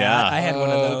remember that. Yeah. I had one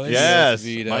of Oh, those. yes,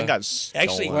 Vita. mine got stolen.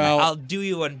 Actually, Well- I'll do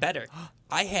you one better.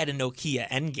 I had a Nokia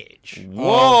N-Gage.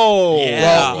 Whoa. Yeah.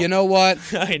 Well, you know what?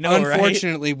 I know, right?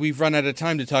 Unfortunately, we've run out of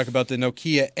time to talk about the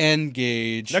Nokia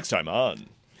N-Gage. Next time on.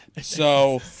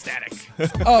 So, Static.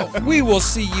 we will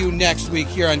see you next week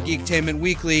here on Geektainment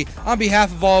Weekly. On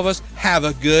behalf of all of us, have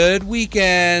a good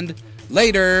weekend.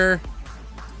 Later.